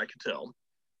reaction from what I could tell.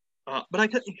 But I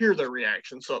couldn't hear their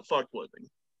reaction, so it fucked with me.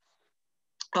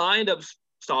 I ended up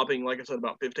stopping, like I said,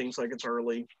 about 15 seconds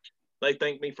early. They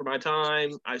thanked me for my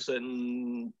time. I sat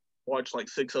and watched like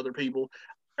 6 other people.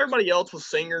 Everybody else was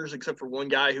singers except for one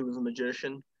guy who was a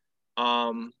magician.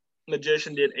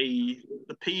 Magician did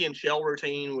the pea and shell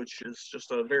routine, which is just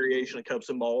a variation of cups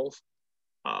and balls.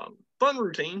 Fun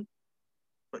routine,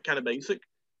 but kind of basic.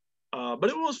 But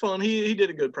it was fun. He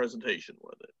did a good presentation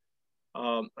with it.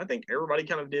 I think everybody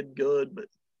kind of did good, but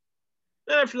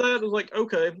then after that, it was like,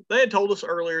 okay. They had told us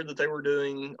earlier that they were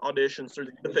doing auditions through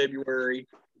the end of February,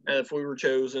 and if we were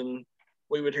chosen,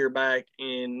 we would hear back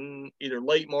in either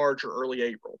late March or early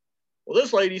April. Well,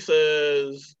 this lady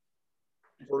says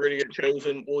if we're going to get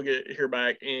chosen, we'll hear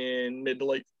back in mid to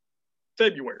late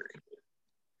February.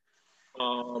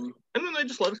 And then they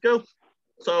just let us go.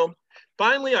 So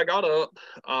finally, I got up.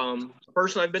 The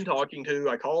person I've been talking to,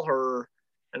 I call her,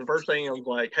 and the first thing I was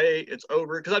like, "Hey, it's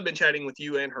over," because I've been chatting with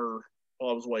you and her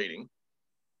while I was waiting.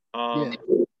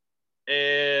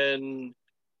 And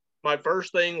my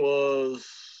first thing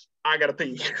was, I gotta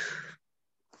pee.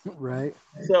 Right.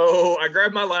 So I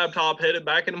grabbed my laptop, headed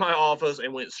back into my office,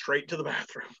 and went straight to the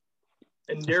bathroom.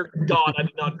 And dear God, I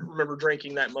did not remember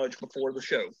drinking that much before the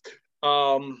show.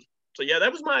 So yeah,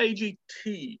 that was my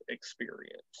AGT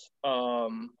experience.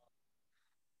 I'm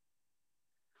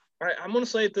going to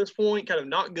say at this point, kind of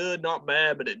not good, not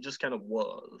bad, but it just kind of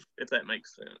was, if that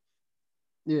makes sense.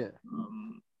 Yeah.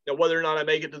 Now, whether or not I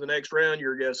make it to the next round,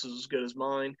 your guess is as good as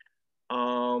mine.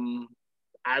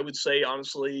 I would say,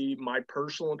 honestly, my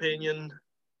personal opinion,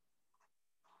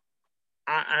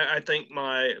 I think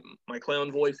my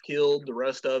clown voice killed. The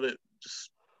rest of it just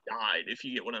died, if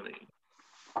you get what I mean.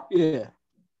 Yeah.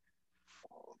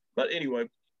 But anyway,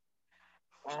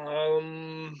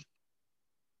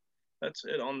 that's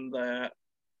it on that.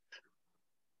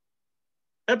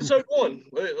 Episode 1.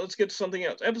 Let's get to something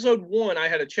else. Episode 1, I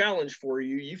had a challenge for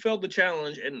you. You failed the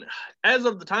challenge, and as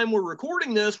of the time we're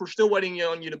recording this, we're still waiting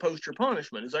on you to post your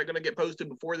punishment. Is that going to get posted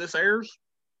before this airs?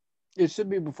 It should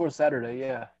be before Saturday,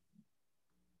 yeah.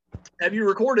 Have you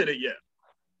recorded it yet?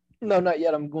 No, not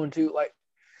yet. I'm going to,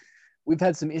 we've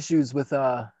had some issues with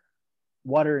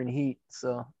water and heat,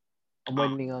 so I'm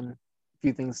waiting on a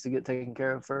few things to get taken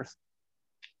care of first.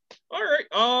 All right.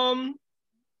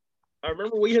 I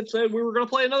remember we had said we were going to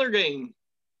play another game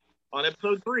on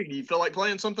episode 3. Do you feel like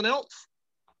playing something else?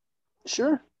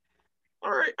 Sure.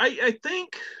 All right. I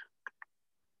think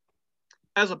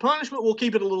as a punishment, we'll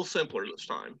keep it a little simpler this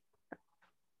time.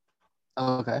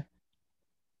 Okay.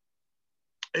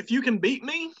 If you can beat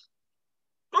me,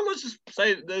 well, let's just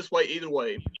say it this way, either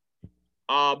way.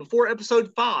 Before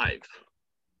episode 5,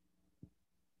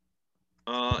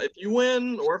 if you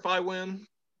win or if I win,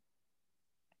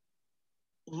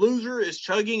 loser is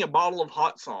chugging a bottle of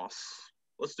hot sauce.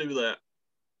 Let's do that.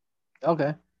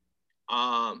 Okay.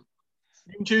 You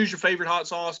can choose your favorite hot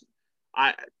sauce.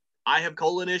 I have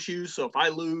colon issues, so if I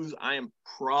lose, I am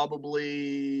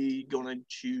probably going to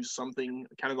choose something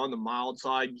kind of on the mild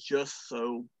side, just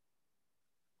so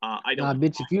I don't. Nah,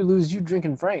 bitch, if you lose, you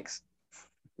drinking Frank's.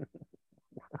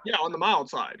 Yeah, on the mild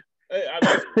side. I've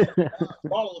got a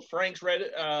bottle of Frank's red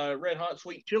hot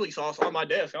sweet chili sauce on my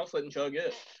desk. I'll sit and chug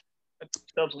it. That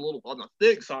stuff's a little on the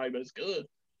thick side, but it's good.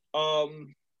 I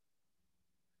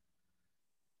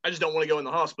just don't want to go in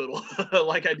the hospital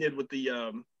like I did with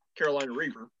the Carolina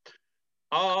Reaper.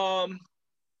 And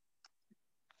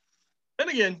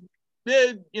again,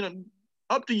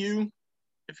 up to you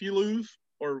if you lose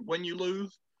or when you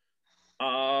lose,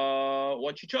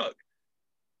 what you chug.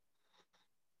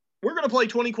 We're going to play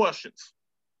 20 questions.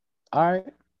 All right.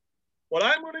 What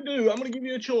I'm going to do, I'm going to give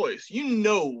you a choice. You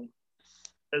know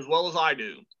as well as I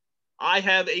do, I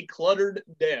have a cluttered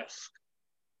desk.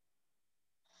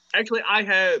 Actually, I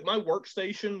have my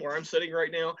workstation where I'm sitting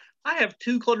right now. I have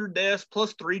 2 cluttered desks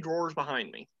plus 3 drawers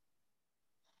behind me.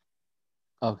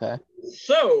 Okay.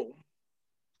 So,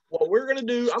 what we're going to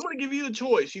do, I'm going to give you the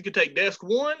choice. You could take desk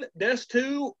 1, desk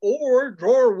 2, or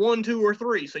drawer 1, 2, or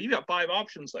 3. So, you got 5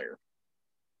 options there.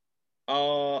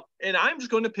 And I'm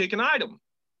just going to pick an item,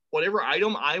 whatever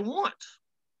item I want.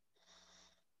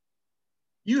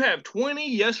 You have 20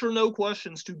 yes or no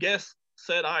questions to guess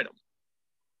said item.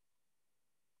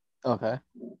 Okay.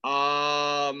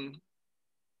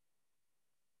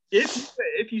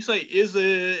 If you say is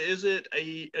it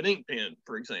an ink pen,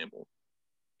 for example,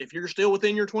 if you're still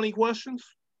within your 20 questions,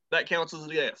 that counts as a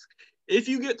guess. If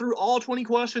you get through all 20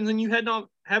 questions and you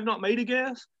have not made a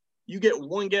guess, you get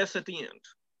 1 guess at the end.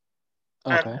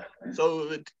 Okay.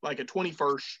 So it's like a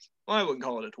 21st. Well, I wouldn't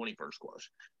call it a 21st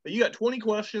question, but you got 20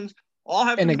 questions. All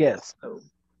have to and be a guess.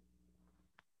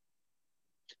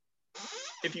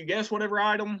 If you guess whatever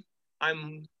item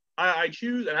I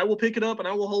choose, and I will pick it up and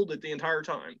I will hold it the entire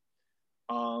time.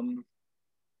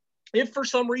 If for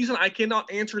some reason I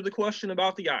cannot answer the question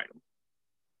about the item,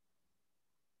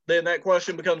 then that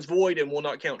question becomes void and will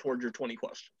not count towards your 20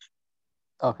 questions.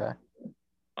 Okay.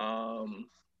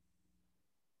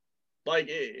 Like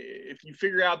if you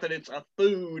figure out that it's a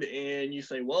food and you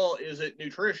say, well, is it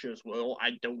nutritious? Well,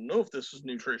 I don't know if this is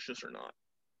nutritious or not.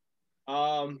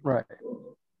 Right.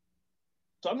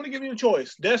 So I'm going to give you a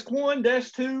choice. Desk 1,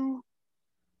 desk 2,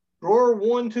 drawer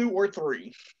 1, 2, or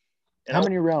 3. And How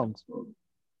many rounds?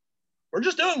 We're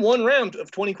just doing 1 round of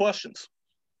 20 questions.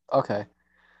 Okay.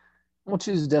 We'll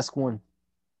choose desk 1.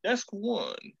 Desk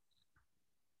 1.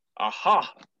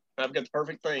 Aha! I've got the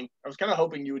perfect thing. I was kind of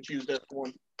hoping you would choose this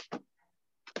one.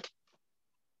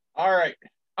 All right.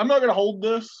 I'm not going to hold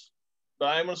this, but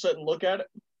I am going to sit and look at it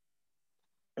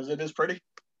because it is pretty.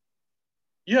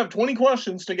 You have 20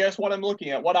 questions to guess what I'm looking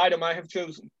at, what item I have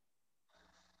chosen.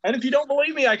 And if you don't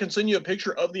believe me, I can send you a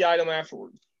picture of the item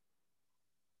afterwards.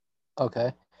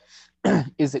 Okay.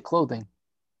 Is it clothing?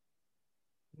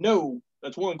 No,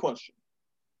 that's one question.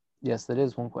 Yes, that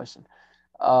is one question.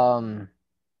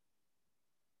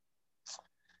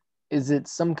 Is it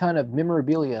some kind of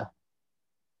memorabilia?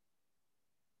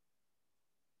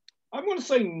 I'm going to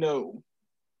say no.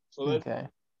 So that, Okay.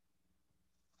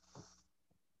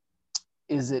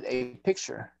 Is it a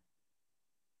picture?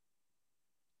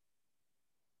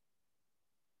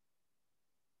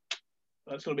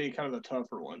 that's going to be kind of a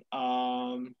tougher one.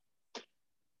 I'm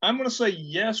going to say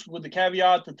yes with the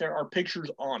caveat that there are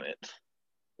pictures on it.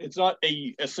 It's not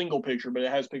a single picture, but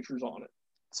it has pictures on it.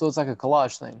 So it's like a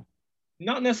collage thing?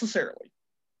 Not necessarily.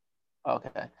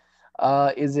 Okay.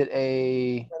 Is it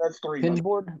a That's three. pin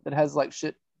board that has like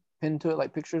shit pinned to it,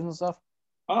 like pictures and stuff?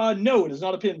 No, it is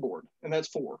not a pin board, and that's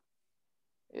 4.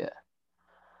 Yeah.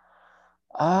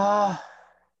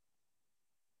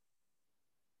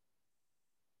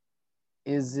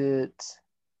 Is it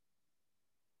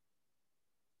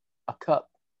a cup?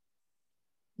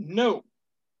 No,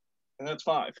 and that's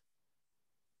 5.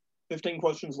 15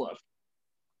 questions left.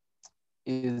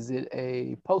 Is it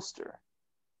a poster?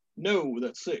 No,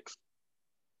 that's 6.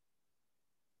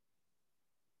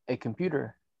 A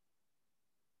computer?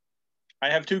 I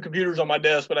have 2 computers on my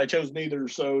desk, but I chose neither,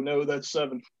 so no, that's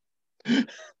 7.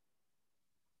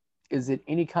 Is it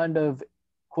any kind of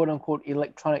quote unquote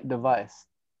electronic device?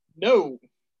 No,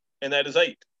 and that is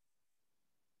 8.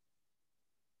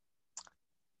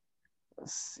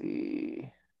 Let's see.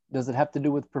 Does it have to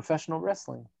do with professional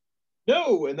wrestling?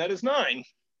 No, and that is 9.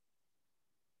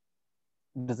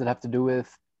 Does it have to do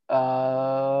with drag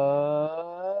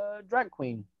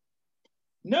queen?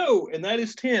 No, and that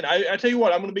is 10. I tell you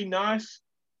what, I'm going to be nice.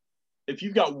 If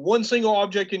you've got one single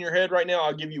object in your head right now,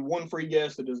 I'll give you one free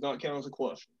guess that does not count as a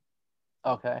question.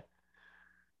 Okay.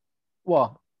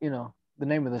 Well, you know, the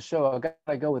name of the show, I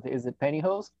gotta go with it. Is it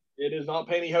pantyhose? It is not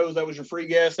pantyhose. That was your free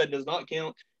guess. That does not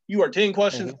count. You are 10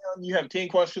 questions down. You have 10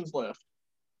 questions left.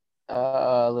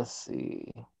 Let's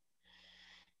see.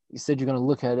 You said you're gonna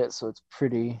look at it, so it's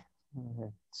pretty.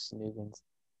 Snoogans.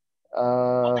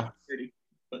 I think it's pretty,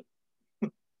 but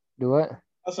do what?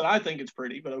 I said I think it's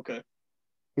pretty, but okay.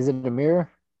 Is it a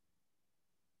mirror?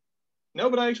 No,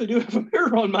 but I actually do have a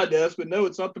mirror on my desk, but no,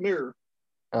 it's not the mirror.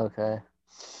 Okay.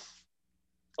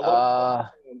 Although,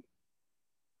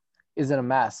 is it a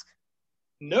mask?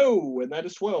 No, and that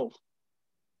is 12.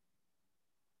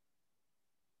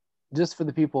 Just for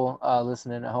the people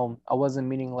listening at home, I wasn't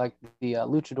meaning like the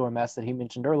luchador mask that he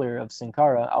mentioned earlier of Sin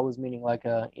Cara. I was meaning like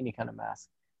any kind of mask.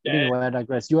 But anyway, I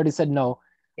digress. You already said no,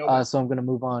 so I'm gonna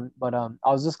move on. But I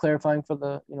was just clarifying for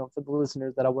the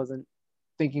listeners that I wasn't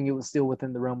thinking it was still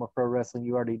within the realm of pro wrestling.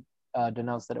 You already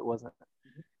denounced that it wasn't.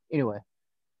 Mm-hmm. Anyway.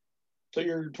 So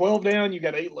you're 12 down. You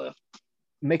got 8 left.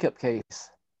 Makeup case.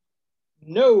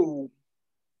 No.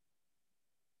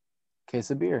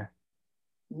 Case of beer.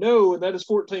 No, and that is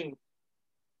 14.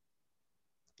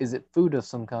 Is it food of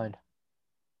some kind?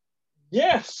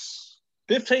 Yes.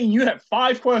 15. You have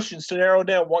 5 questions to narrow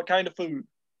down what kind of food.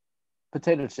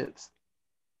 Potato chips.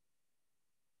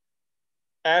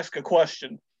 Ask a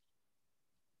question.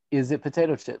 Is it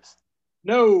potato chips?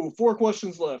 No. 4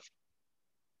 questions left.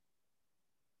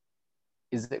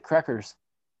 Is it crackers?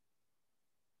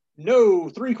 No.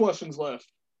 3 questions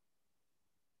left.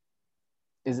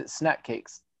 Is it snack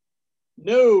cakes?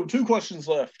 No. 2 questions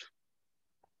left.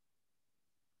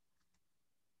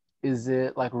 Is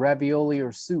it like ravioli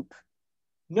or soup?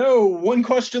 No. 1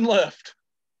 question left.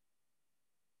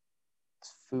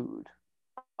 It's food.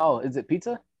 Oh, is it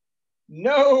pizza?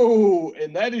 No.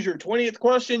 And that is your 20th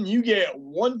question. You get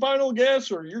one final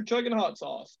guess or you're chugging hot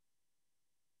sauce.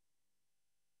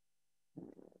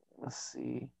 Let's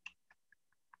see.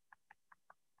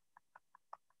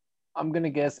 I'm going to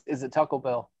guess, is it Taco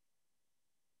Bell?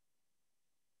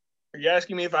 Are you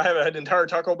asking me if I have an entire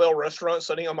Taco Bell restaurant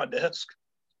sitting on my desk?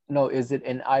 No, is it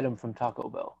an item from Taco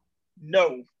Bell?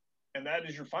 No. And that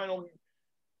is your final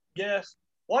guess.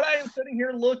 What I am sitting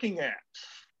here looking at,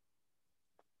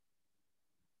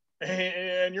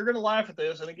 and you're going to laugh at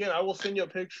this, and again, I will send you a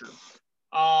picture.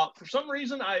 For some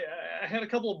reason, I had a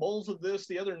couple of bowls of this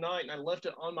the other night, and I left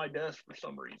it on my desk for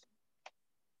some reason.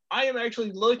 I am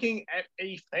actually looking at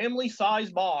a family-size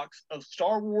box of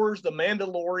Star Wars The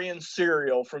Mandalorian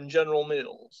cereal from General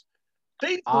Mills.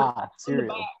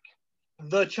 Cereal.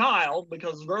 the child,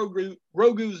 because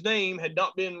Grogu's name had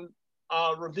not been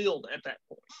revealed at that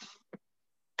point.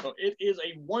 So it is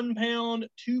a 1 pound,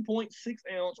 2.6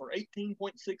 ounce, or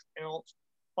 18.6 ounce,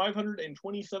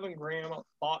 527 gram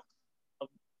box of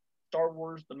Star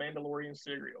Wars The Mandalorian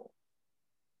cereal.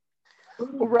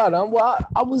 Well, right on. Well,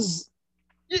 I was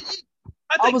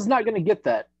not going to get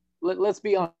that. Let's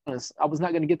be honest. I was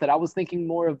not going to get that. I was thinking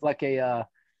more of like a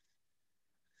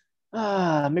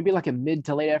maybe like a mid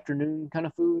to late afternoon kind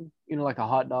of food, like a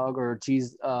hot dog or a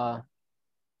cheese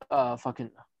fucking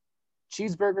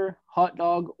cheeseburger, hot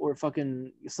dog, or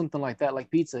fucking something like that,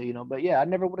 like pizza, but yeah, I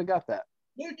never would have got that.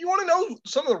 Dude, you want to know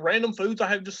some of the random foods I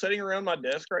have just sitting around my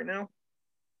desk right now?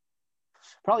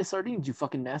 Probably sardines, you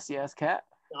fucking nasty ass cat.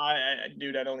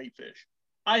 Dude, I don't eat fish.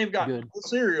 I have got Good.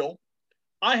 cereal.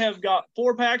 I have got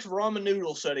 4 packs of ramen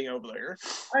noodles sitting over there.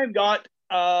 I have got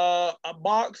a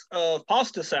box of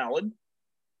pasta salad.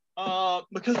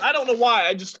 Because I don't know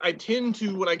why. I tend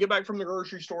to, when I get back from the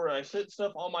grocery store, I set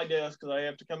stuff on my desk because I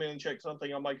have to come in and check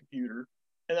something on my computer,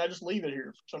 and I just leave it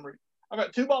here for some reason. I've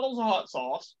got 2 bottles of hot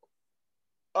sauce.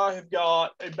 I have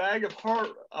got a bag of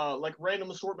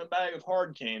random assortment bag of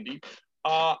hard candy.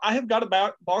 I have got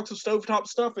a box of stovetop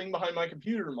stuffing behind my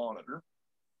computer monitor.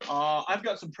 I've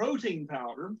got some protein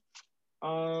powder.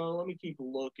 Let me keep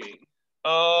looking.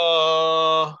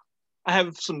 I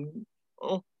have some.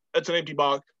 Oh, that's an empty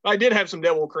box. I did have some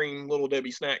Devil Cream Little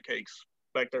Debbie snack cakes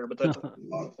back there, but that's a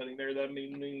box sitting there that I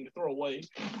need to throw away.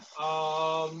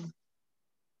 I've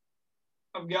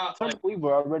got. I can't believe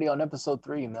we're already on episode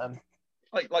 3, man.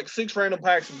 Like 6 random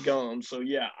packs of gum. So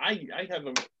yeah, I have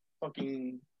a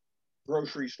fucking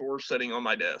grocery store sitting on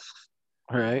my desk.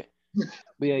 All right.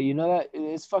 But yeah, that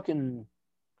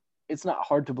it's not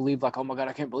hard to believe, like, oh my God,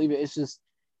 I can't believe it. It's just,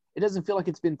 it doesn't feel like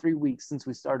it's been 3 weeks since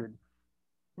we started.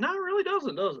 No, it really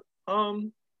doesn't, does it?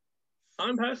 Time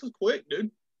passes quick,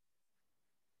 dude.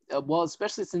 Well,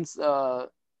 especially since the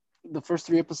first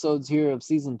 3 episodes here of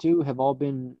season 2 have all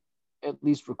been at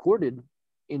least recorded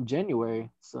in January,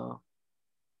 so.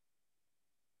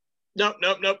 Nope.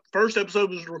 First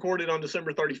episode was recorded on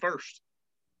December 31st.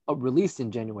 Oh, released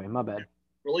in January, my bad.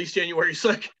 Released January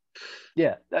 2nd.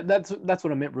 Yeah, that's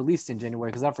what I meant, released in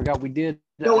January, because I forgot we did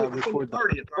record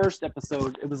the first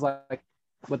episode. It was like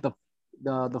what the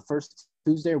first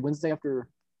Tuesday or Wednesday after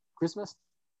Christmas?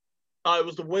 It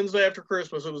was the Wednesday after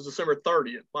Christmas. It was December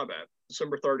 30th. My bad.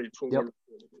 December 30th.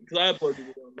 Because I uploaded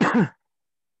it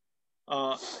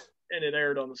on and it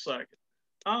aired on the 2nd.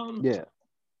 Yeah.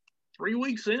 3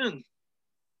 weeks in,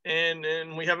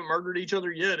 and we haven't murdered each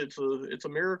other yet. It's a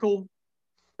miracle.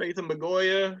 Faith in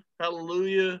Begoya,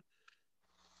 hallelujah,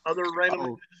 other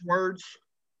random words.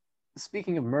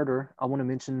 Speaking of murder, I want to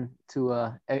mention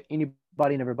to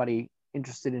anybody and everybody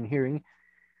interested in hearing.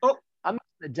 I'm not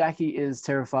that Jackie is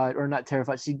terrified, or not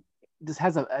terrified. She just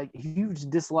has a huge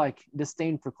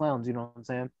disdain for clowns. You know what I'm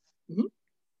saying? Mm-hmm.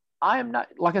 I am not,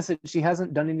 like I said, she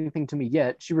hasn't done anything to me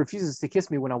yet. She refuses to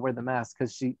kiss me when I wear the mask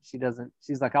because she doesn't.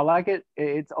 She's like, I like it.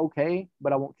 It's okay,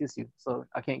 but I won't kiss you. So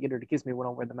I can't get her to kiss me when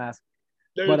I wear the mask.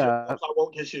 But I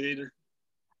won't kiss you either.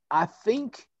 I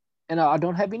think, and I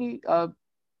don't have any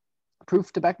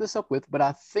proof to back this up with, but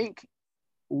I think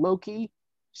low-key,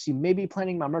 she may be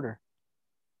planning my murder.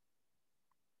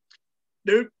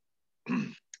 Dude,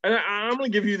 and I'm going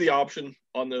to give you the option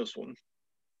on this one.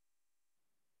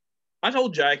 I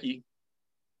told Jackie,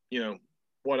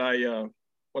 what I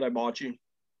bought you,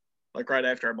 like right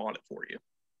after I bought it for you.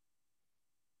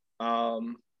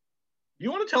 You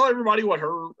want to tell everybody what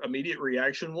her immediate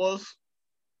reaction was?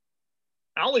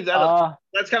 I'll leave that up.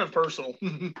 That's kind of personal.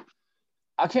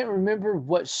 I can't remember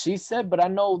what she said, but I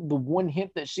know the one hint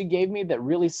that she gave me that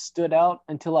really stood out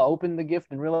until I opened the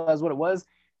gift and realized what it was.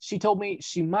 She told me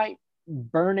she might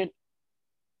burn it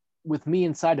with me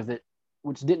inside of it,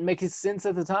 which didn't make sense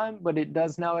at the time, but it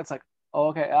does now. It's like, oh,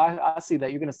 okay, I see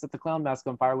that. You're going to set the clown mask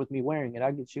on fire with me wearing it.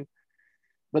 I get you.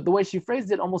 But the way she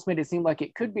phrased it almost made it seem like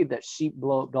it could be that sheep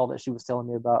blow up doll that she was telling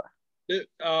me about.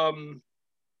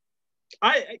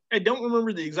 I don't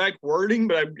remember the exact wording,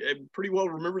 but I pretty well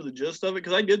remember the gist of it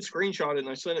because I did screenshot it and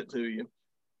I sent it to you.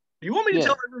 Do you want me to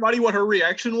tell everybody what her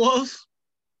reaction was?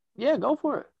 Yeah, go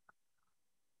for it.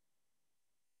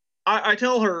 I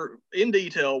tell her in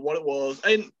detail what it was.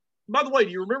 And by the way,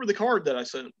 do you remember the card that I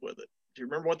sent with it? Do you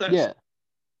remember what that said?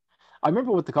 I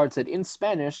remember what the card said in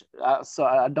Spanish. So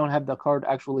I don't have the card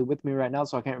actually with me right now,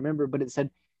 so I can't remember. But it said,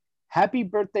 "Happy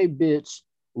birthday, bitch.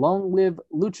 Long live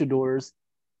luchadors.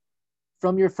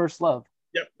 From your first love."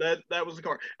 Yep, that was the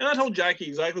card. And I told Jackie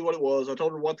exactly what it was. I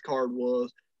told her what the card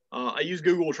was. I used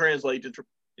Google Translate to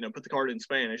put the card in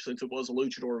Spanish since it was a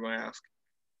luchador mask.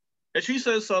 And she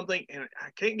says something, and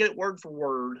I can't get it word for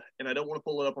word, and I don't want to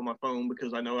pull it up on my phone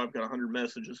because I know I've got 100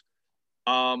 messages.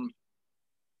 And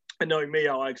knowing me,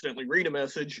 I'll accidentally read a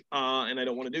message, and I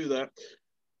don't want to do that.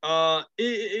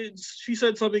 She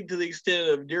said something to the extent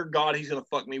of, "Dear God, he's gonna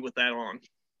fuck me with that on."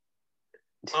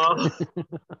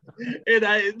 And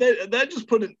that just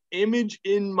put an image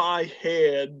in my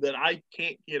head that I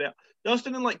can't get out.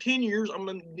 Dustin, in like 10 years, I'm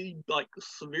gonna need like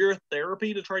severe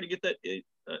therapy to try to get that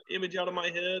image out of my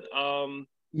head.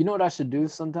 You know what I should do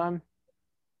sometime?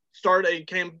 Start a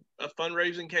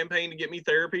fundraising campaign to get me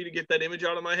therapy to get that image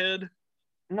out of my head.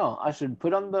 No, I should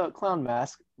put on the clown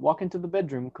mask, walk into the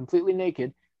bedroom completely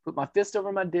naked, put my fist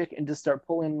over my dick, and just start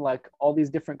pulling like all these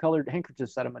different colored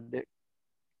handkerchiefs out of my dick.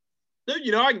 Dude,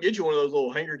 you know, I can get you one of those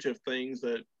little handkerchief things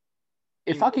that.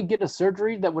 If I could get a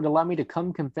surgery that would allow me to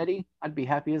come confetti, I'd be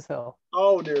happy as hell.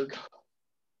 Oh, dear God.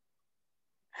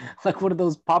 Like one of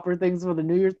those popper things for the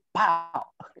New Year's. Pow!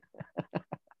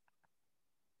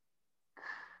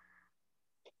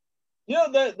 Yeah,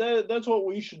 that's what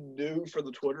we should do for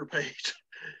the Twitter page.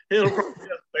 It'll probably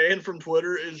get banned from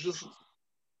Twitter. Is just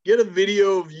get a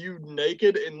video of you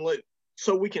naked and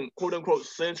so we can quote unquote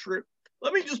censor it.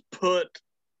 Let me just put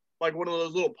like one of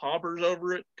those little poppers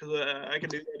over it because I can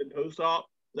do that in post-op.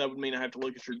 That would mean I have to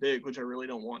look at your dick, which I really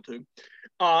don't want to.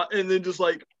 And then just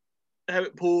like have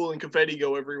it pool and confetti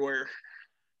go everywhere.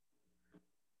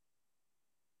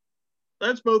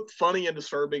 That's both funny and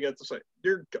disturbing at the same.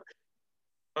 Dear God.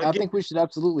 I think we should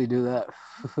absolutely do that.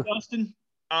 Dustin,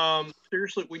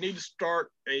 seriously, we need to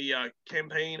start a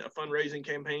campaign, a fundraising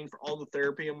campaign for all the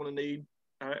therapy I'm going to need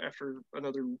after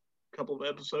another couple of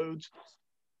episodes.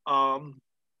 God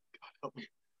help me.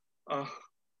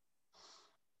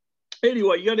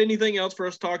 Anyway, you got anything else for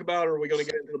us to talk about, or are we going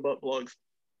to get into the butt plugs?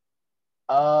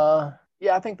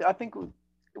 Yeah, I think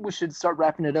we should start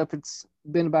wrapping it up. It's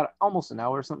been about almost an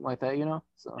hour or something like that, you know.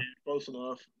 So yeah, close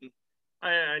enough.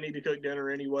 I need to cook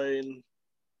dinner anyway and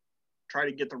try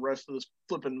to get the rest of this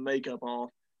flipping makeup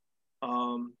off.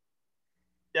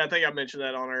 Yeah, I think I mentioned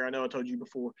that on air. I know I told you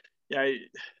before. Yeah,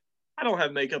 I don't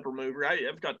have makeup remover.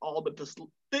 I've got all but this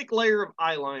thick layer of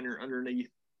eyeliner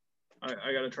underneath.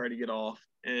 I got to try to get off,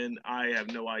 and I have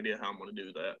no idea how I'm going to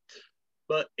do that.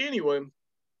 But anyway,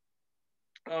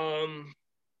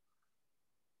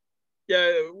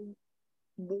 yeah,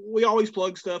 we always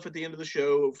plug stuff at the end of the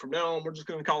show. From now on, we're just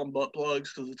going to call them butt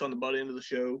plugs because it's on the butt end of the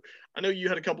show. I know you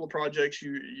had a couple of projects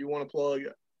you want to plug.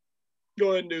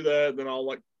 Go ahead and do that. Then I'll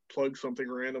like plug something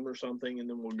random or something, and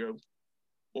then we'll go.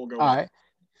 All right.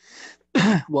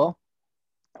 Well,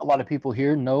 a lot of people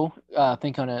here know, I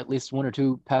think on at least one or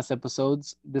two past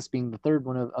episodes, this being the third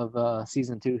one of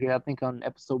season 2 here, I think on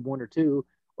episode 1 or 2,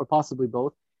 or possibly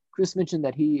both, Chris mentioned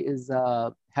that he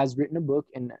has written a book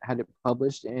and had it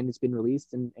published and it's been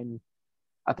released. And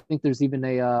I think there's even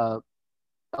a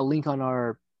link on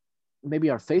our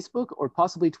Facebook or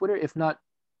possibly Twitter. If not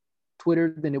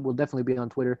Twitter, then it will definitely be on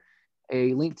Twitter.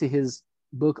 A link to his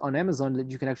book on Amazon that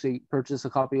you can actually purchase a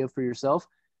copy of for yourself.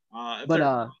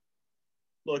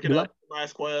 Look it up.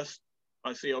 Last Quest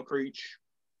by C.L. Creech.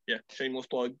 Yeah, shameless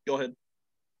plug. Go ahead.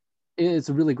 It's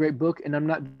a really great book, and I'm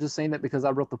not just saying that because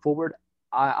I wrote the foreword.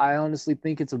 I honestly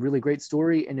think it's a really great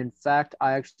story, and in fact,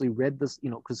 I actually read this, you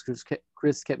know, because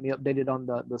Chris kept me updated on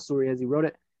the story as he wrote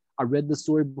it. I read the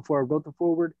story before I wrote the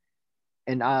foreword,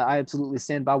 and I absolutely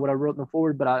stand by what I wrote in the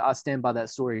foreword, but I stand by that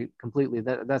story completely.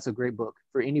 That's a great book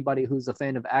for anybody who's a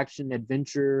fan of action,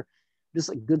 adventure, just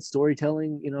like good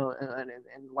storytelling, you know, and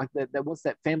like that wants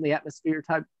that family atmosphere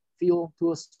type feel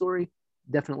to a story.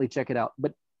 Definitely check it out.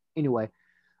 But anyway,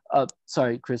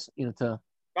 sorry, Chris, you know, to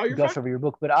gush over your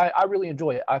book, but I really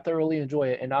enjoy it. I thoroughly enjoy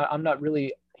it, and I'm not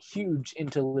really huge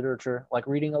into literature, like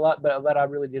reading a lot, but I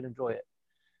really did enjoy it.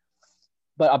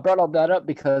 But I brought all that up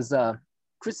because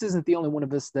Chris isn't the only one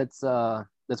of us that's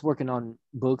working on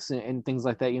books and things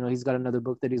like that. You know, he's got another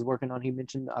book that he's working on. He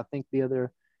mentioned, I think,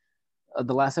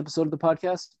 the last episode of the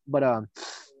podcast, but I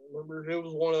remember it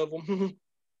was one of them.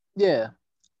 Yeah,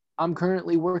 I'm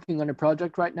currently working on a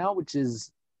project right now, which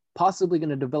is possibly going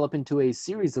to develop into a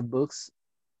series of books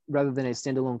rather than a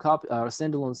standalone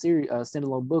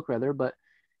standalone book rather. But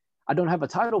I don't have a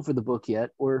title for the book yet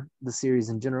or the series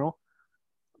in general.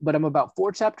 But I'm about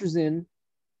 4 chapters in.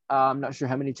 I'm not sure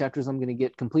how many chapters I'm going to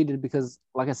get completed because,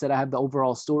 like I said, I have the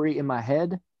overall story in my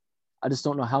head. I just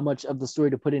don't know how much of the story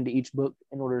to put into each book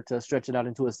in order to stretch it out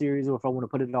into a series, or if I want to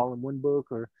put it all in one book,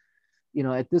 or, you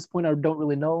know, at this point, I don't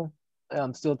really know.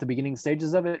 I'm still at the beginning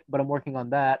stages of it, but I'm working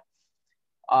on that.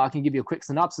 I can give you a quick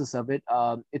synopsis of it.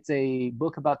 It's a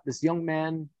book about this young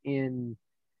man in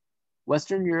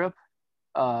Western Europe.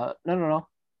 No,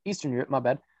 Eastern Europe, my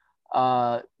bad.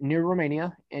 near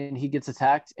Romania, and he gets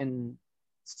attacked and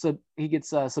he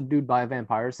gets subdued by a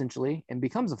vampire essentially and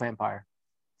becomes a vampire.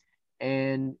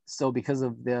 And so because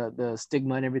of the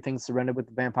stigma and everything surrounded with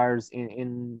the vampires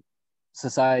in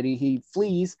society, he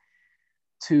flees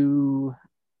to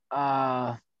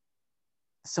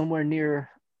somewhere near,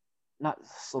 not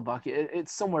Slovakia,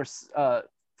 it's somewhere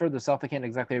further south. I can't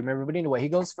exactly remember, but anyway, he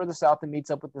goes further south and meets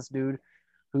up with this dude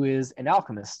who is an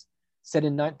alchemist set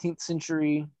in 19th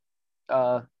century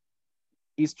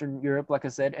Eastern Europe, like I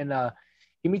said. And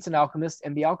he meets an alchemist,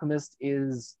 and the alchemist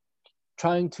is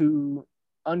trying to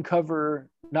uncover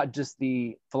not just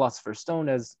the philosopher's stone,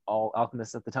 as all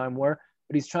alchemists at the time were,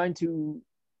 but he's trying to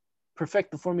perfect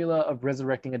the formula of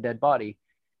resurrecting a dead body.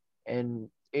 And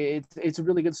it's a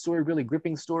really good story, really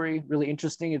gripping story, really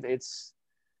interesting. It's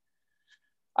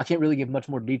I can't really give much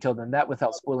more detail than that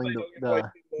without spoiling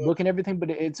the book and everything, but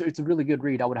it's a really good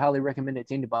read. I would highly recommend it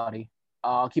to anybody.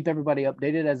 I'll keep everybody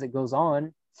updated as it goes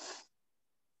on.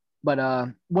 But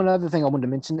one other thing I wanted to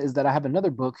mention is that I have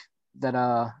another book that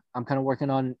I'm kind of working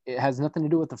on. It has nothing to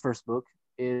do with the first book.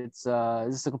 This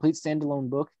is a complete standalone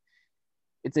book.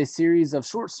 It's a series of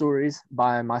short stories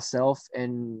by myself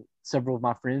and several of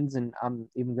my friends, and I'm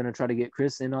even going to try to get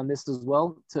Chris in on this as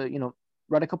well to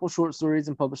write a couple short stories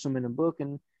and publish them in a book.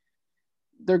 And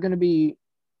they're going to be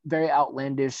very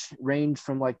outlandish, range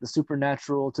from like the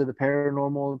supernatural to the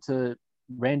paranormal to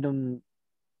random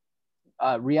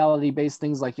reality-based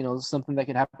things, like something that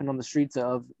could happen on the streets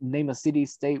of, name a city,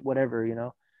 state,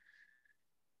 whatever.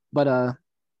 But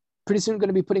pretty soon going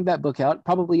to be putting that book out.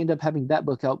 Probably end up having that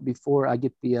book out before I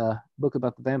get the book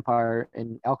about the vampire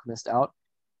and alchemist out.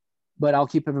 But I'll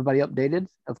keep everybody updated,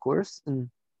 of course. And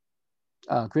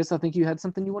Chris, I think you had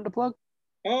something you wanted to plug.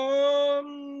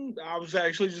 I was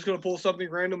actually just going to pull something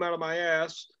random out of my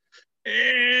ass.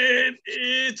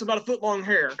 It's about a foot long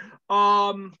hair.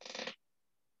 I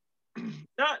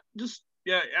was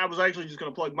actually just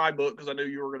going to plug my book because I knew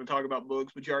you were going to talk about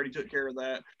books, but you already took care of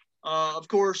that. Of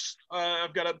course,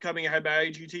 I've got upcoming. I had my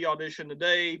AGT audition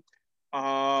today.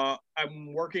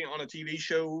 I'm working on a TV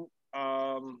show,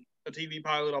 a TV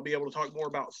pilot I'll be able to talk more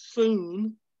about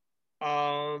soon.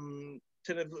 From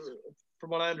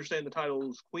what I understand, the title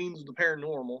is Queens of the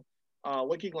Paranormal.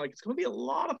 Looking like it's going to be a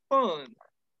lot of fun.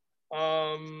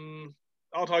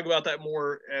 I'll talk about that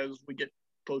more as we get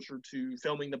closer to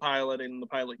filming the pilot and the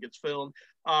pilot gets filmed.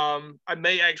 I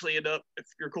may actually end up, if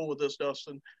you're cool with this,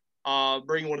 Dustin,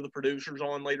 bring one of the producers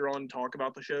on later on and talk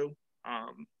about the show.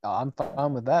 I'm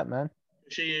fine with that, man.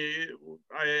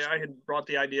 I had brought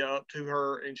the idea up to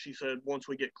her, and she said once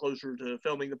we get closer to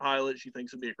filming the pilot, she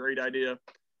thinks it'd be a great idea.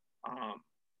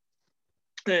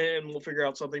 And we'll figure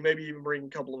out something. Maybe even bring a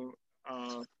couple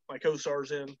of my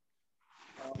co-stars in.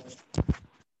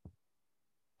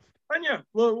 And yeah,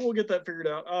 we'll get that figured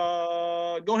out.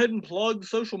 Go ahead and plug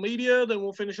social media, then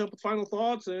we'll finish up with final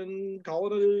thoughts and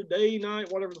call it a day,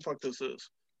 night, whatever the fuck this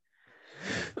is.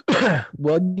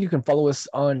 Well, you can follow us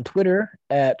on Twitter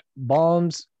at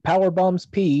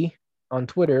PowerBombsP, on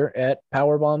Twitter at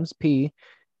PowerBombsP,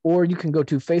 or you can go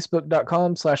to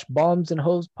Facebook.com/Bombs and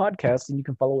Hoes Podcast, and you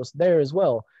can follow us there as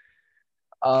well.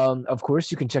 Of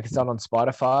course, you can check us out on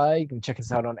Spotify. You can check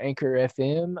us out on Anchor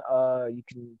FM. You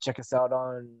can check us out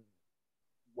on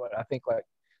what I think like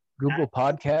Google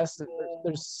Podcasts.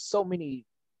 There's so many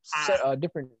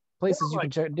different places you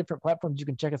can check, different platforms you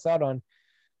can check us out on.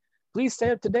 Please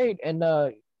stay up to date, and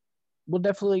we'll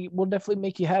definitely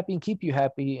make you happy and keep you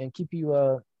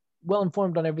well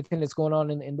informed on everything that's going on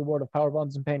in the world of power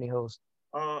bombs and pantyhose.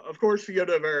 Of course, if you go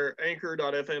to our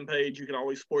anchor.fm page, you can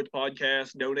always support the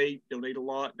podcast, donate a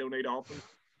lot, donate often.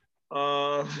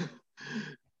 Of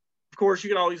course, you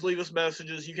can always leave us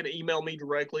messages. You can email me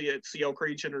directly at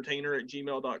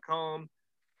clcreechentertainer@gmail.com.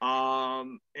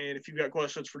 And if you've got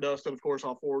questions for Dustin, of course,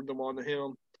 I'll forward them on to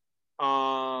him.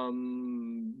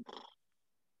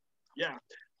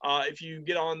 If you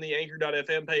get on the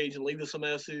anchor.fm page and leave us a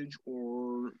message,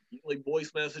 or you can leave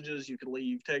voice messages, you can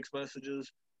leave text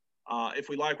messages. If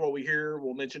we like what we hear,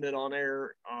 we'll mention it on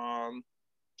air.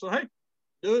 So, hey,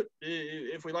 do it.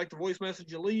 If we like the voice message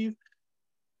you leave,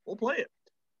 we'll play it.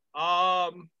 I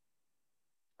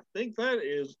think that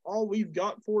is all we've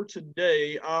got for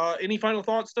today. Any final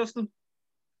thoughts, Dustin?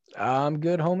 I'm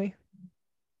good, homie.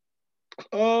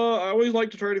 I always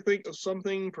like to try to think of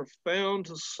something profound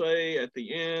to say at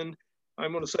the end.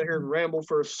 I'm going to sit here and ramble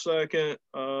for a second.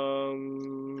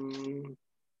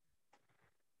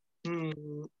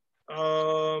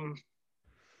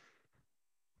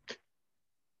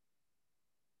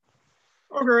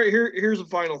 Okay, here's a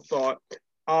final thought.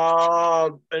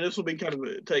 And this will be kind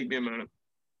of take me a minute.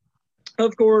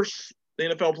 Of course, The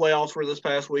NFL playoffs were this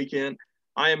past weekend.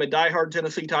 I am a diehard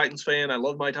Tennessee Titans fan. I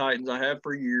love my Titans. I have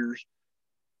for years.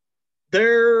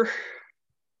 Their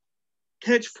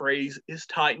catchphrase is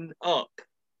tighten up.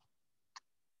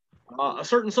 A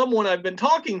certain someone I've been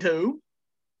talking to,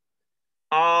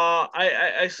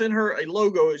 I sent her a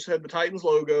logo. It said the Titans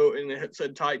logo, and it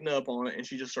said tighten up on it, and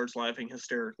she just starts laughing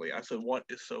hysterically. I said, what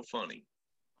is so funny?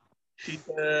 She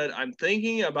said, I'm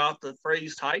thinking about the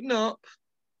phrase tighten up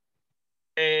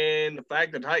and the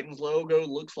fact the Titans logo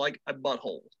looks like a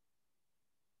butthole.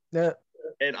 Yeah.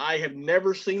 And I have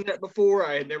never seen that before.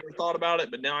 I had never thought about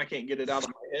it, but now I can't get it out of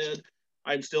my head.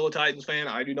 I'm still a Titans fan.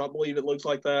 I do not believe it looks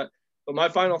like that. But my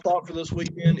final thought for this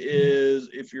weekend is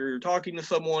if you're talking to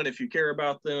someone, if you care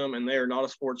about them and they are not a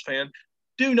sports fan,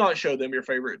 do not show them your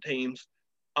favorite team's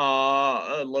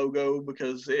logo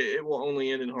because it will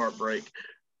only end in heartbreak.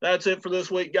 That's it for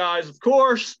this week, guys. Of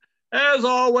course, as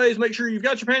always, make sure you've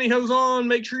got your pantyhose on.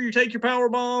 Make sure you take your power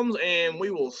bombs, and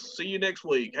we will see you next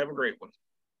week. Have a great one.